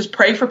out and just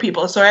pray for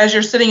people. So as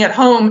you're sitting at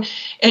home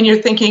and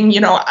you're thinking,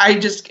 I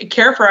just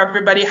care for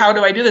everybody, how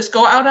do I do this?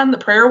 Go out on the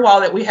prayer wall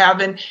that we have,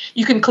 and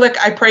you can click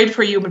I prayed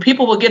for you, but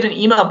people will get an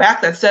email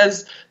back that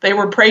says they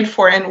were prayed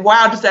for, and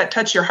wow, does that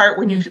touch your heart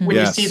when you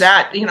you see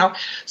that,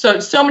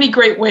 so many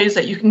great ways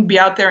that you can be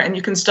out there and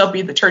you can still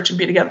be the church and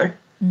be together.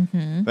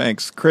 Mm-hmm.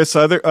 Thanks. Chris,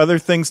 other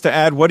things to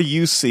add? What do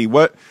you see?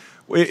 What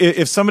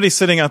if somebody's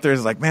sitting out there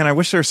is like, man, I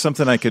wish there was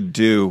something I could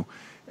do?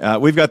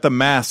 We've got the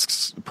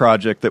masks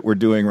project that we're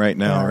doing right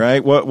now,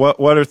 right?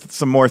 What are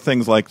some more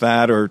things like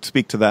that, or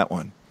speak to that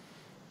one?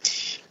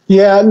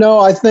 Yeah, no,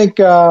 I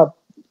think,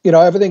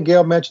 everything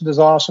Gail mentioned is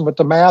awesome, but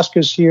the mask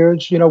is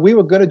huge. We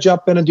were going to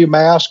jump in and do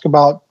mask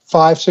about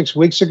 5-6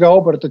 weeks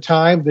ago, but at the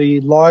time, the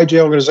large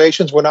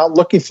organizations were not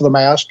looking for the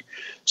mask.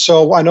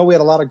 So I know we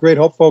had a lot of Great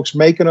Hope folks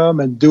making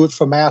them and do it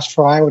for Mass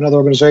Fry and other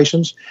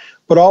organizations.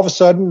 But all of a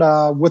sudden,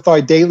 with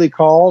our daily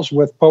calls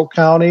with Polk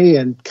County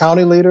and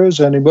county leaders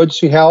and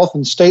emergency health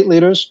and state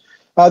leaders,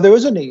 there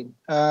is a need.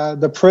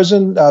 The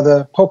prison,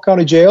 the Polk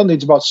County Jail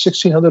needs about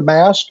 1,600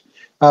 masks.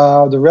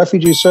 The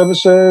refugee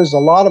services, a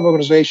lot of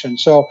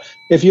organizations. So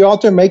if you're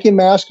out there making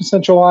masks in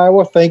Central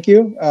Iowa, thank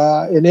you.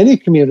 In any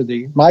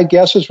community, my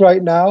guess is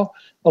right now,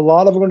 a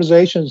lot of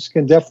organizations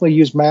can definitely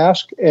use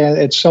masks, and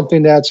it's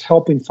something that's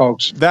helping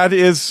folks. That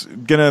is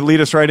going to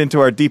lead us right into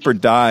our deeper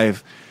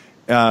dive,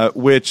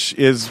 which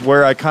is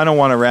where I kind of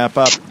want to wrap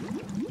up.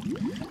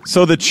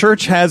 So the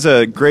church has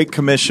a great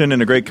commission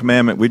and a great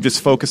commandment. We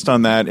just focused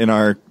on that in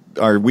our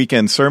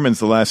weekend sermons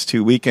the last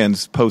 2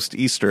 weekends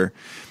post-Easter.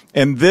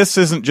 And this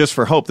isn't just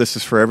for Hope. This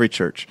is for every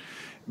church.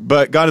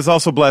 But God has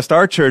also blessed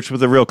our church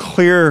with a real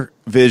clear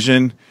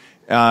vision,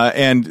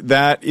 and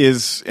that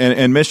is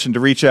and mission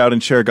to reach out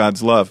and share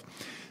God's love.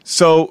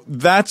 So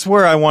that's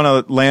where I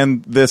want to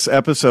land this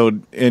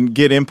episode and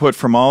get input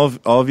from all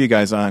of you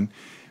guys on.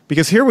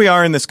 Because here we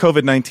are in this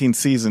COVID-19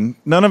 season.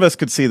 None of us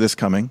could see this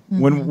coming.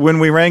 Mm-hmm. When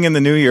we rang in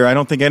the new year, I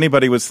don't think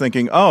anybody was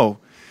thinking,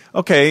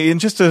 okay, in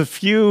just a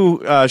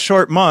few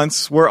short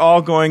months, we're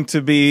all going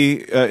to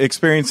be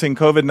experiencing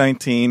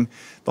COVID-19.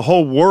 The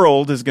whole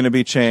world is going to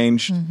be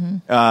changed.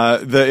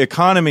 Mm-hmm. The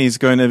economy is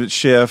going to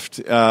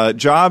shift.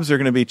 Jobs are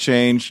going to be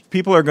changed.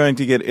 People are going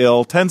to get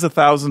ill. Tens of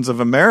thousands of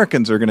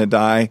Americans are going to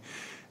die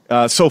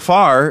so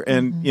far.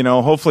 And, mm-hmm.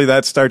 Hopefully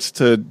that starts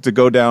to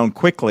go down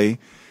quickly.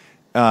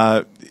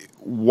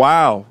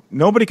 Wow.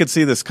 Nobody could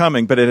see this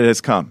coming, but it has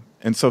come.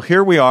 And so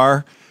here we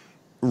are,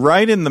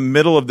 right in the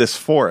middle of this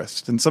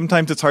forest. And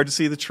sometimes it's hard to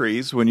see the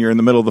trees when you're in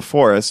the middle of the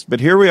forest,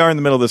 but here we are in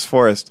the middle of this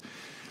forest.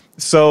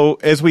 So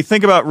as we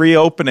think about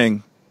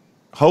reopening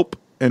Hope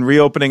and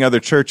reopening other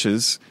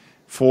churches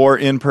for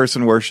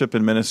in-person worship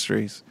and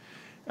ministries,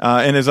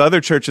 and as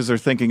other churches are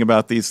thinking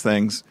about these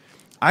things,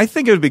 I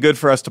think it would be good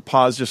for us to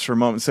pause just for a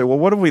moment and say, well,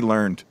 what have we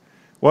learned?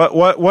 What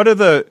are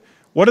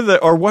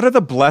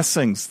the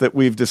blessings that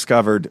we've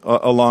discovered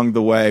along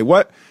the way?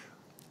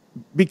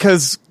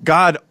 Because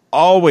God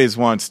always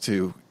wants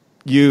to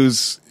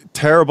use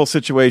terrible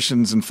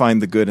situations and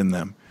find the good in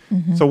them.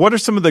 Mm-hmm. So what are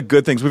some of the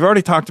good things? We've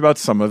already talked about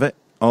some of it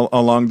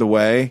along the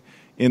way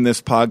in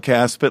this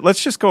podcast, but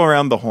let's just go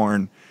around the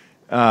horn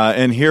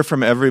and hear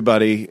from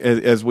everybody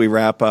as we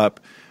wrap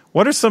up.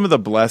 What are some of the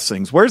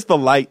blessings? Where's the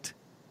light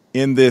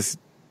in this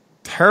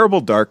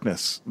terrible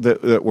darkness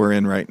that we're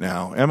in right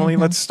now? Emily,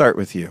 mm-hmm. Let's start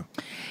with you.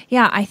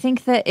 Yeah, I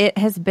think that it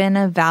has been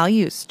a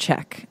values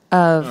check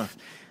of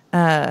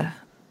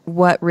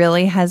what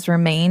really has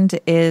remained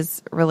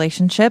is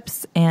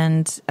relationships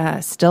and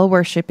still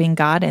worshiping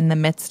God in the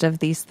midst of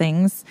these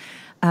things,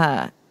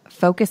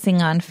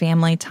 focusing on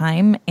family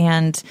time.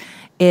 And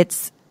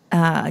it's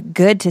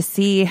good to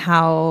see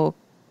how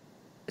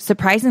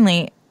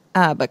surprisingly,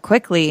 but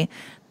quickly,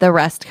 the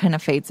rest kind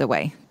of fades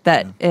away.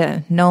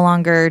 That no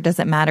longer does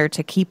it matter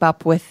to keep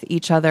up with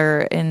each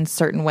other in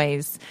certain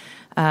ways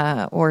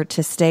or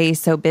to stay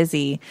so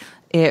busy.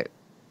 It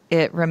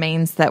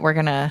remains that we're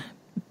going to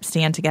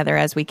stand together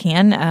as we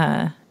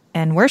can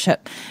and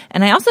worship.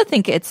 And I also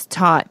think it's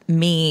taught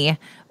me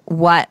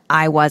what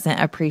I wasn't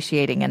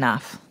appreciating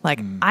enough.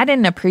 Like, I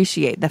didn't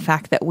appreciate the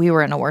fact that we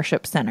were in a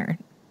worship center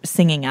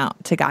singing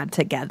out to God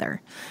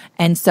together.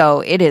 And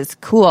so it is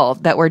cool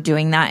that we're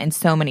doing that in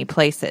so many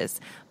places.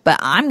 But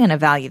I'm going to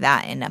value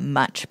that in a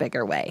much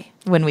bigger way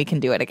when we can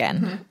do it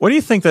again. What do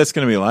you think that's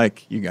going to be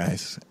like, you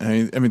guys?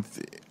 I mean,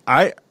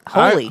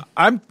 Holy.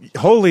 I'm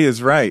holy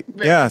is right.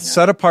 Yeah,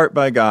 set apart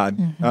by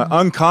God,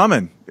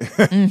 uncommon,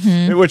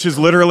 which is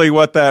literally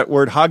what that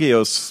word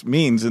hagios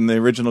means in the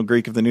original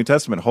Greek of the New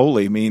Testament.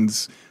 Holy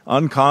means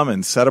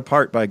uncommon, set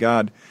apart by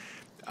God.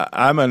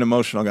 I'm an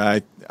emotional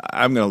guy.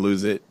 I'm going to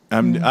lose it.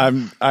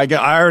 I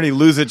already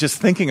lose it just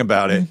thinking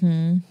about it.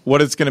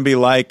 What it's going to be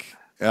like,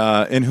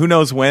 and who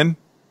knows when.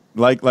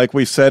 Like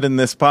we said in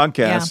this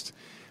podcast,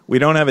 we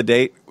don't have a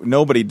date.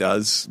 Nobody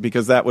does,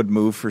 because that would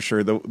move for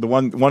sure.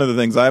 One of the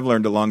things I've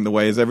learned along the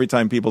way is every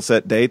time people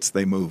set dates,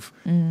 they move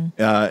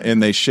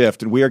and they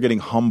shift. And we are getting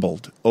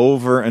humbled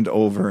over and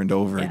over and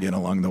over again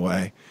along the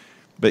way.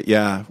 But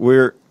yeah,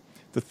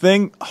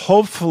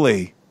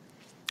 hopefully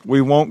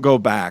we won't go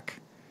back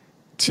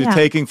to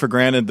taking for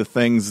granted the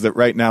things that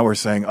right now we're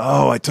saying,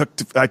 oh, I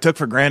took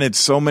for granted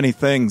so many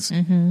things,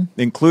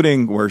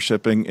 including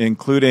worshiping,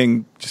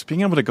 including just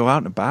being able to go out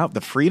and about,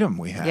 the freedom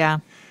we have. Yeah.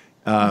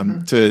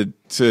 To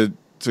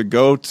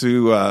go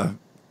to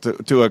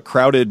a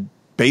crowded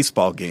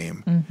baseball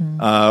game,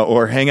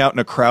 or hang out in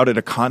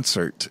a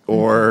concert,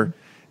 or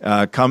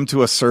come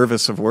to a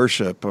service of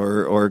worship,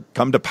 or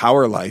come to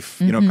Power Life,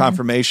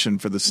 confirmation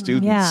for the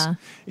students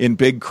in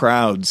big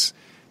crowds.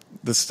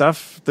 The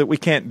stuff that we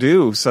can't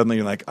do, suddenly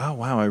you're like, oh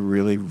wow, I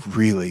really,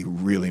 really,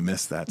 really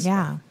miss that stuff.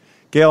 Yeah.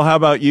 Gail, how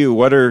about you?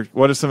 What are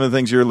some of the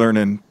things you're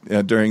learning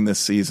during this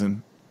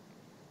season?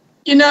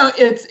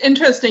 It's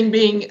interesting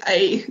being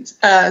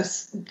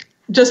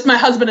just my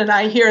husband and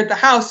I here at the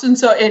house,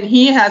 and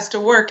he has to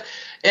work,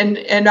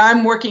 and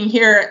I'm working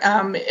here,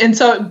 and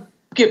so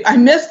I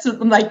miss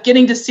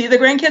getting to see the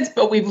grandkids,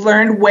 but we've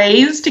learned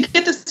ways to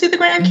get to see the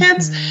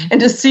grandkids and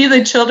to see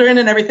the children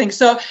and everything.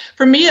 So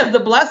for me,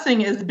 the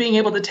blessing is being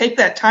able to take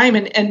that time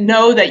and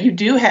know that you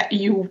do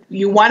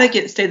you want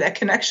to stay that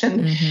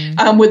connection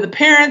with the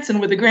parents and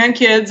with the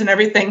grandkids and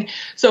everything.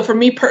 So for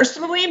me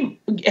personally,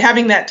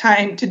 having that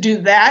time to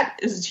do that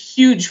is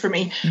huge for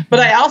me.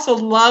 But I also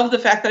love the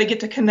fact that I get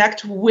to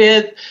connect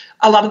with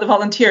a lot of the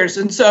volunteers.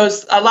 And so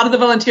a lot of the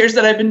volunteers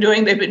that I've been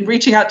doing, they've been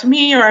reaching out to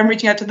me or I'm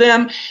reaching out to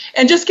them,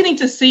 and just getting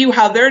to see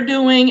how they're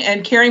doing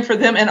and caring for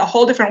them in a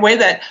whole different way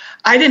that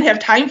I didn't have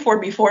time for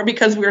before,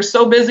 because we were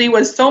so busy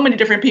with so many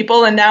different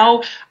people. And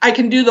now I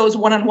can do those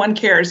one-on-one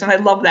cares. And I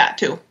love that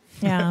too.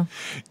 Yeah.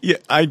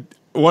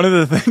 One of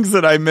the things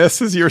that I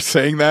miss is you're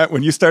saying that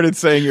when you started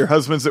saying your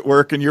husband's at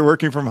work and you're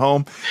working from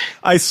home,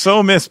 I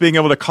so miss being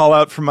able to call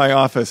out from my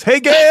office.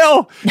 Hey,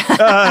 Gail,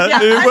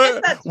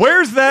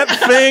 where's that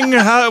thing?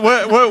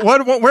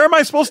 Where am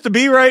I supposed to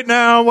be right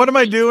now? What am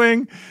I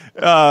doing?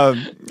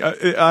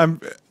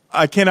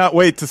 I cannot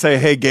wait to say,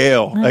 hey,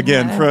 Gail,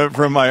 again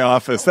from my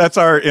office. That's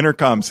our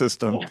intercom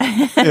system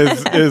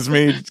is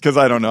me, because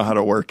I don't know how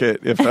to work it,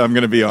 if I'm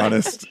going to be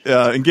honest.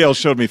 And Gail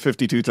showed me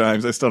 52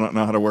 times. I still don't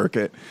know how to work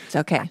it. It's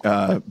okay.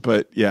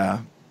 But yeah.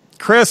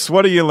 Chris,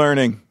 what are you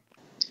learning?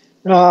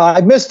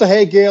 I missed the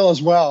hey, Gail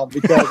as well,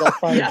 because I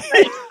find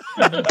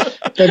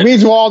it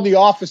means we're all in the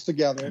office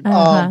together.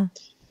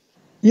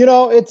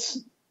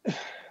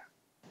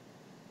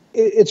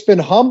 It's been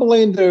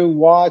humbling to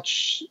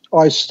watch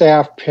our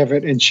staff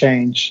pivot and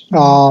change.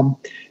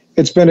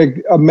 It's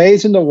been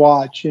amazing to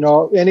watch.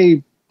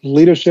 Any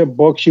leadership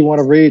books you want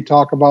to read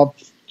talk about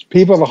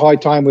people have a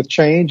hard time with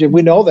change, and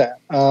we know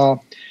that.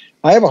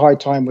 I have a hard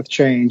time with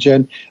change,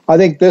 and I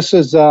think this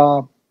has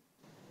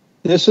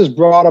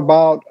brought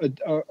about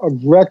a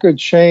record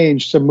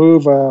change to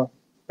move an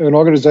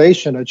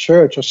organization, a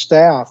church, a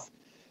staff,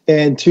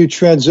 and to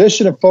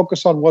transition and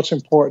focus on what's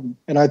important.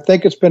 And I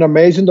think it's been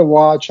amazing to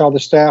watch how the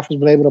staff has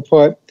been able to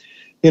put,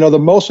 the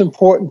most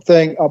important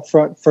thing up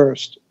front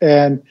first.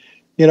 And,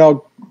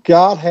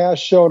 God has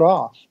showed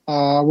off.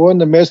 We're in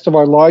the midst of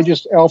our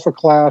largest Alpha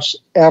class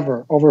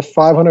ever, over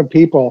 500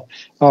 people,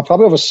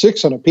 probably over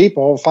 600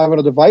 people, over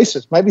 500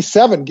 devices, might be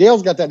 7.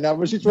 Gail's got that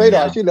number. She's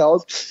radar. She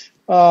knows.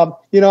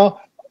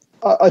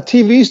 A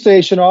TV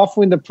station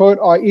offering to put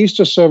our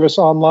Easter service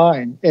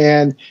online.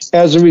 And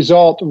as a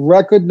result,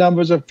 record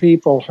numbers of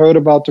people heard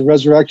about the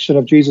resurrection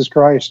of Jesus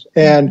Christ.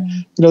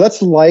 And,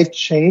 that's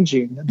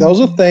life-changing. Those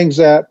are things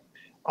that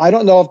I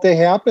don't know if they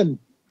happen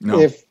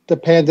if the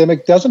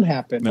pandemic doesn't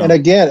happen. No. And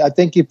again, I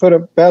think you put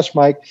it best,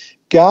 Mike,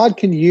 God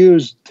can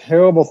use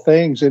terrible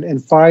things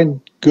and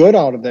find good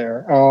out of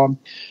there.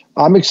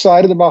 I'm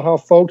excited about how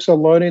folks are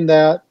learning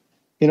that,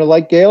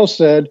 like Gail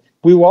said,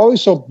 we were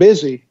always so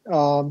busy.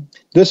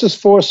 This is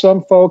for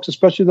some folks,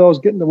 especially those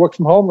getting to work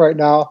from home right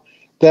now,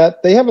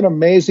 that they have an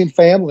amazing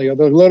family, or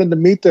they're learning to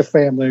meet their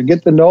family and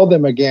get to know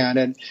them again.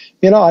 And,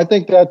 I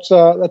think it's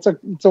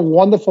a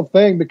wonderful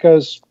thing,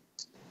 because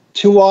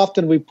too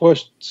often we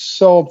push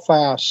so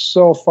fast,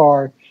 so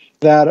far,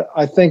 that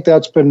I think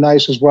that's been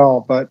nice as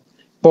well. But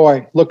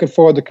boy, looking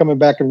forward to coming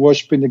back and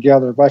worshiping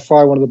together. By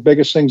far one of the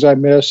biggest things I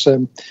miss.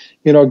 And,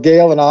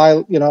 Gail and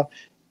I,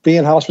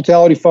 being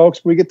hospitality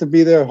folks, we get to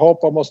be there,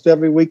 Hope, almost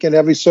every weekend,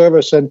 every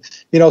service. And,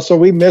 so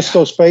we miss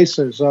those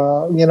faces.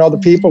 The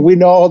people we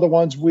know, the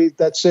ones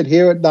that sit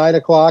here at 9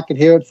 o'clock and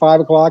here at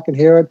 5 o'clock and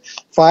here at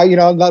 5,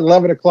 not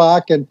 11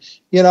 o'clock. And,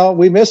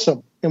 we miss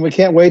them, and we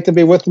can't wait to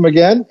be with them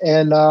again.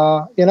 And,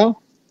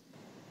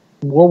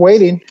 we're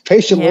waiting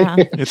patiently. Yeah.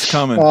 It's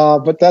coming.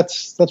 But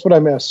that's what I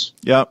miss.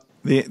 Yep.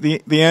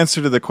 The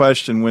answer to the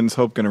question, when's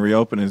Hope going to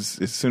reopen, is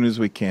as soon as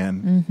we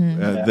can,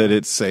 that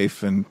it's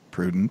safe and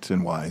prudent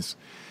and wise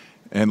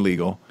and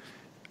legal.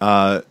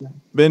 But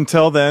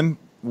until then,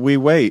 we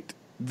wait.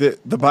 The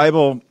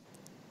Bible,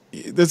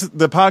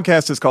 the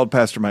podcast is called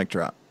Pastor Mic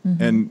Drop,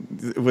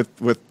 and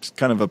with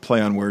kind of a play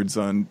on words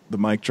on the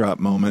mic drop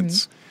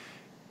moments.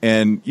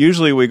 And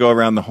usually we go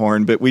around the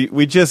horn, but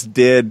we just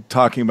did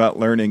talking about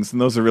learnings, and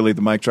those are really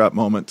the mic drop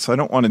moments. So I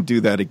don't want to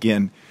do that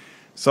again.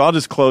 So I'll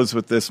just close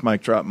with this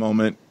mic drop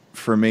moment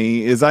for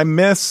me. Is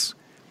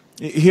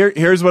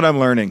here's what I'm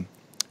learning.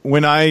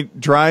 When I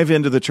drive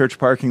into the church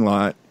parking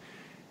lot,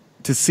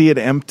 to see it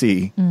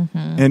empty,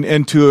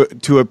 and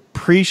to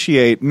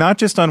appreciate, not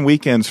just on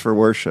weekends for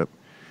worship,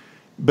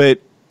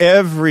 but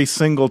every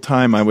single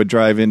time I would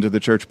drive into the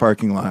church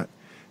parking lot,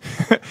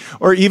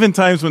 or even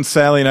times when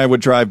Sally and I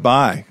would drive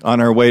by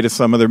on our way to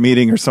some other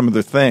meeting or some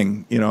other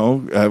thing.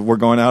 We're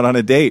going out on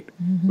a date.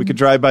 We could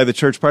drive by the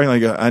church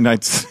parking lot, and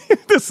I'd say,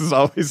 this is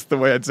always the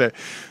way I'd say,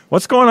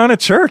 "What's going on at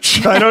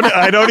church?" I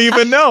don't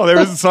even know. There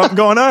was something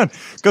going on,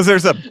 because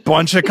there's a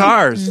bunch of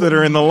cars that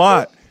are in the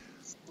lot.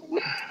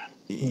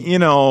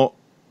 We're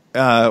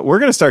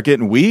going to start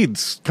getting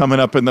weeds coming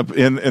up in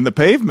the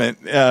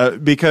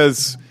pavement,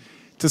 because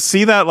to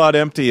see that lot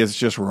empty is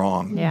just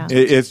wrong. Yeah.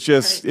 It's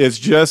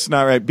just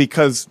not right,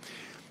 because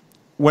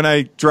when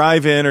I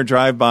drive in or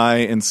drive by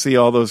and see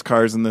all those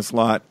cars in this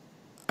lot,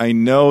 I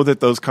know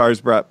that those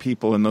cars brought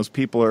people, and those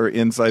people are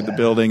inside the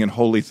building, and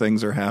holy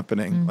things are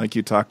happening, like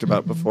you talked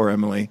about before,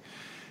 Emily.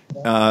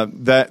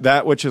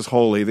 That which is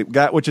holy,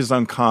 that which is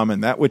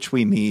uncommon, that which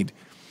we need.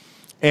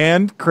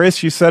 And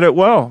Chris, you said it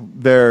well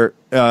there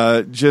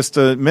just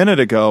a minute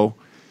ago.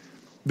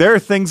 There are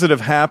things that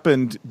have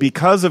happened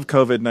because of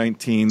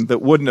COVID-19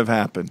 that wouldn't have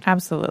happened.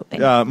 Absolutely.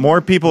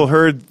 More people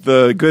heard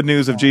the good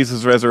news of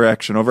Jesus'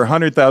 resurrection. Over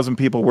 100,000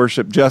 people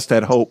worshiped just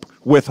at Hope,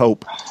 with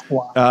Hope,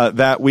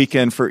 that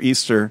weekend for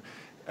Easter.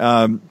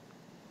 And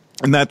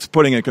that's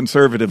putting it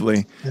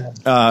conservatively,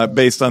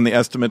 based on the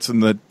estimates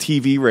and the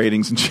TV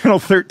ratings. And Channel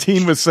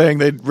 13 was saying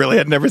they really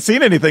had never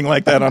seen anything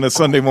like that on a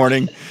Sunday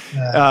morning.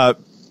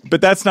 But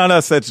that's not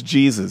us, that's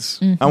Jesus.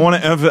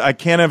 I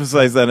can't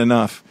emphasize that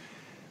enough.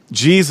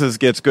 Jesus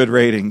gets good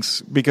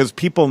ratings, because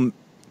people,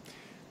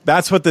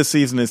 that's what this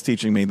season is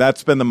teaching me.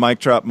 That's been the mic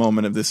drop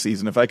moment of this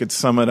season. If I could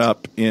sum it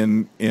up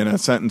in a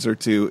sentence or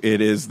two,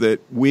 it is that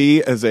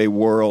we as a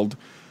world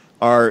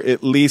are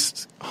at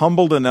least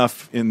humbled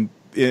enough in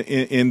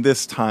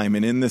this time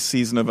and in this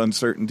season of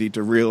uncertainty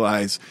to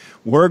realize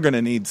we're going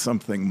to need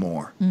something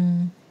more.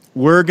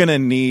 We're going to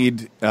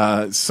need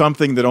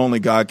something that only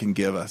God can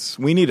give us.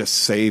 We need a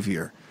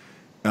Savior.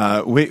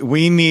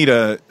 We need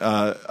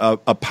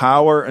a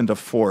power and a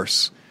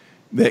force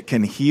that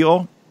can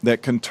heal,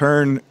 that can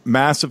turn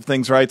massive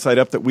things right side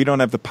up that we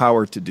don't have the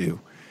power to do.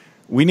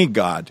 We need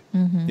God,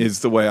 is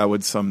the way I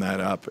would sum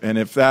that up. And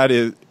if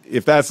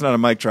that's not a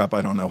mic drop,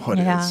 I don't know what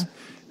is.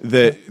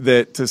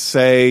 That to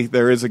say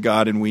there is a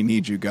God and we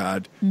need you,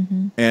 God,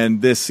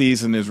 and this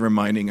season is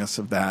reminding us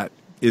of that,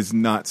 is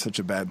not such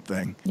a bad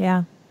thing.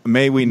 Yeah.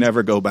 May we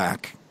never go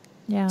back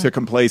Yeah. to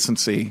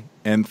complacency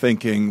and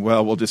thinking,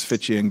 well, we'll just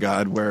fit you in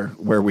God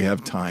where we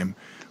have time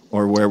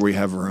or where we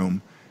have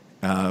room.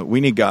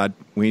 We need God.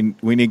 We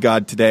need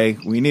God today.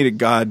 We needed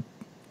God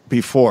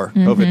before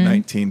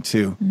COVID-19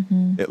 too.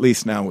 At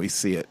least now we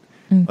see it.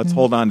 Let's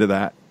hold on to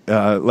that.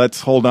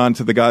 Let's hold on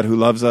to the God who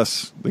loves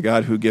us, the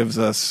God who gives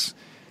us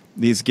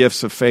these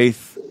gifts of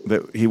faith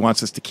that he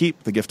wants us to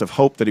keep, the gift of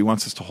hope that he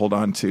wants us to hold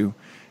on to,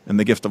 and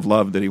the gift of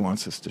love that he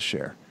wants us to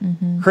share.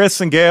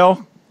 Chris and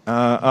Gail,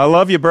 I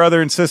love you,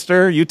 brother and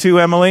sister. You too,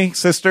 Emily,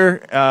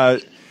 sister.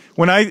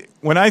 When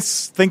I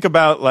think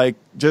about like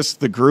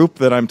just the group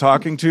that I'm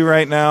talking to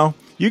right now,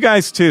 you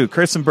guys too,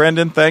 Chris and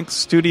Brendan, thanks,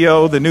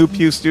 studio, the new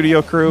Pew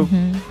Studio crew,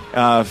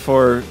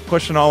 for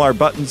pushing all our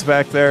buttons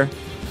back there.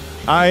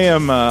 I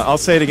am, I'll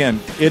say it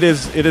again, it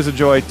is a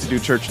joy to do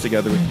church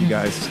together with you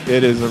guys.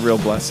 It is a real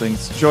blessing.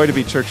 It's a joy to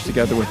be church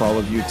together with all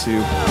of you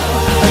too.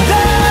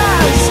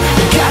 There's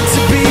got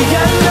to be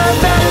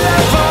another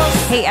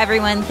level. Hey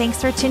everyone, thanks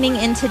for tuning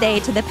in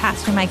today to the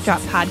Pastor Mike Drop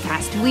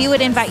podcast. We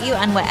would invite you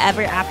on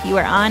whatever app you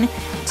are on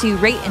to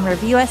rate and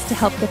review us to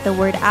help get the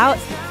word out.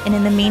 And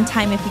in the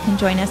meantime, if you can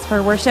join us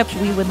for worship,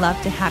 we would love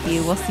to have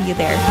you. We'll see you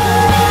there.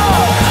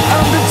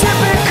 I'm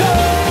the typical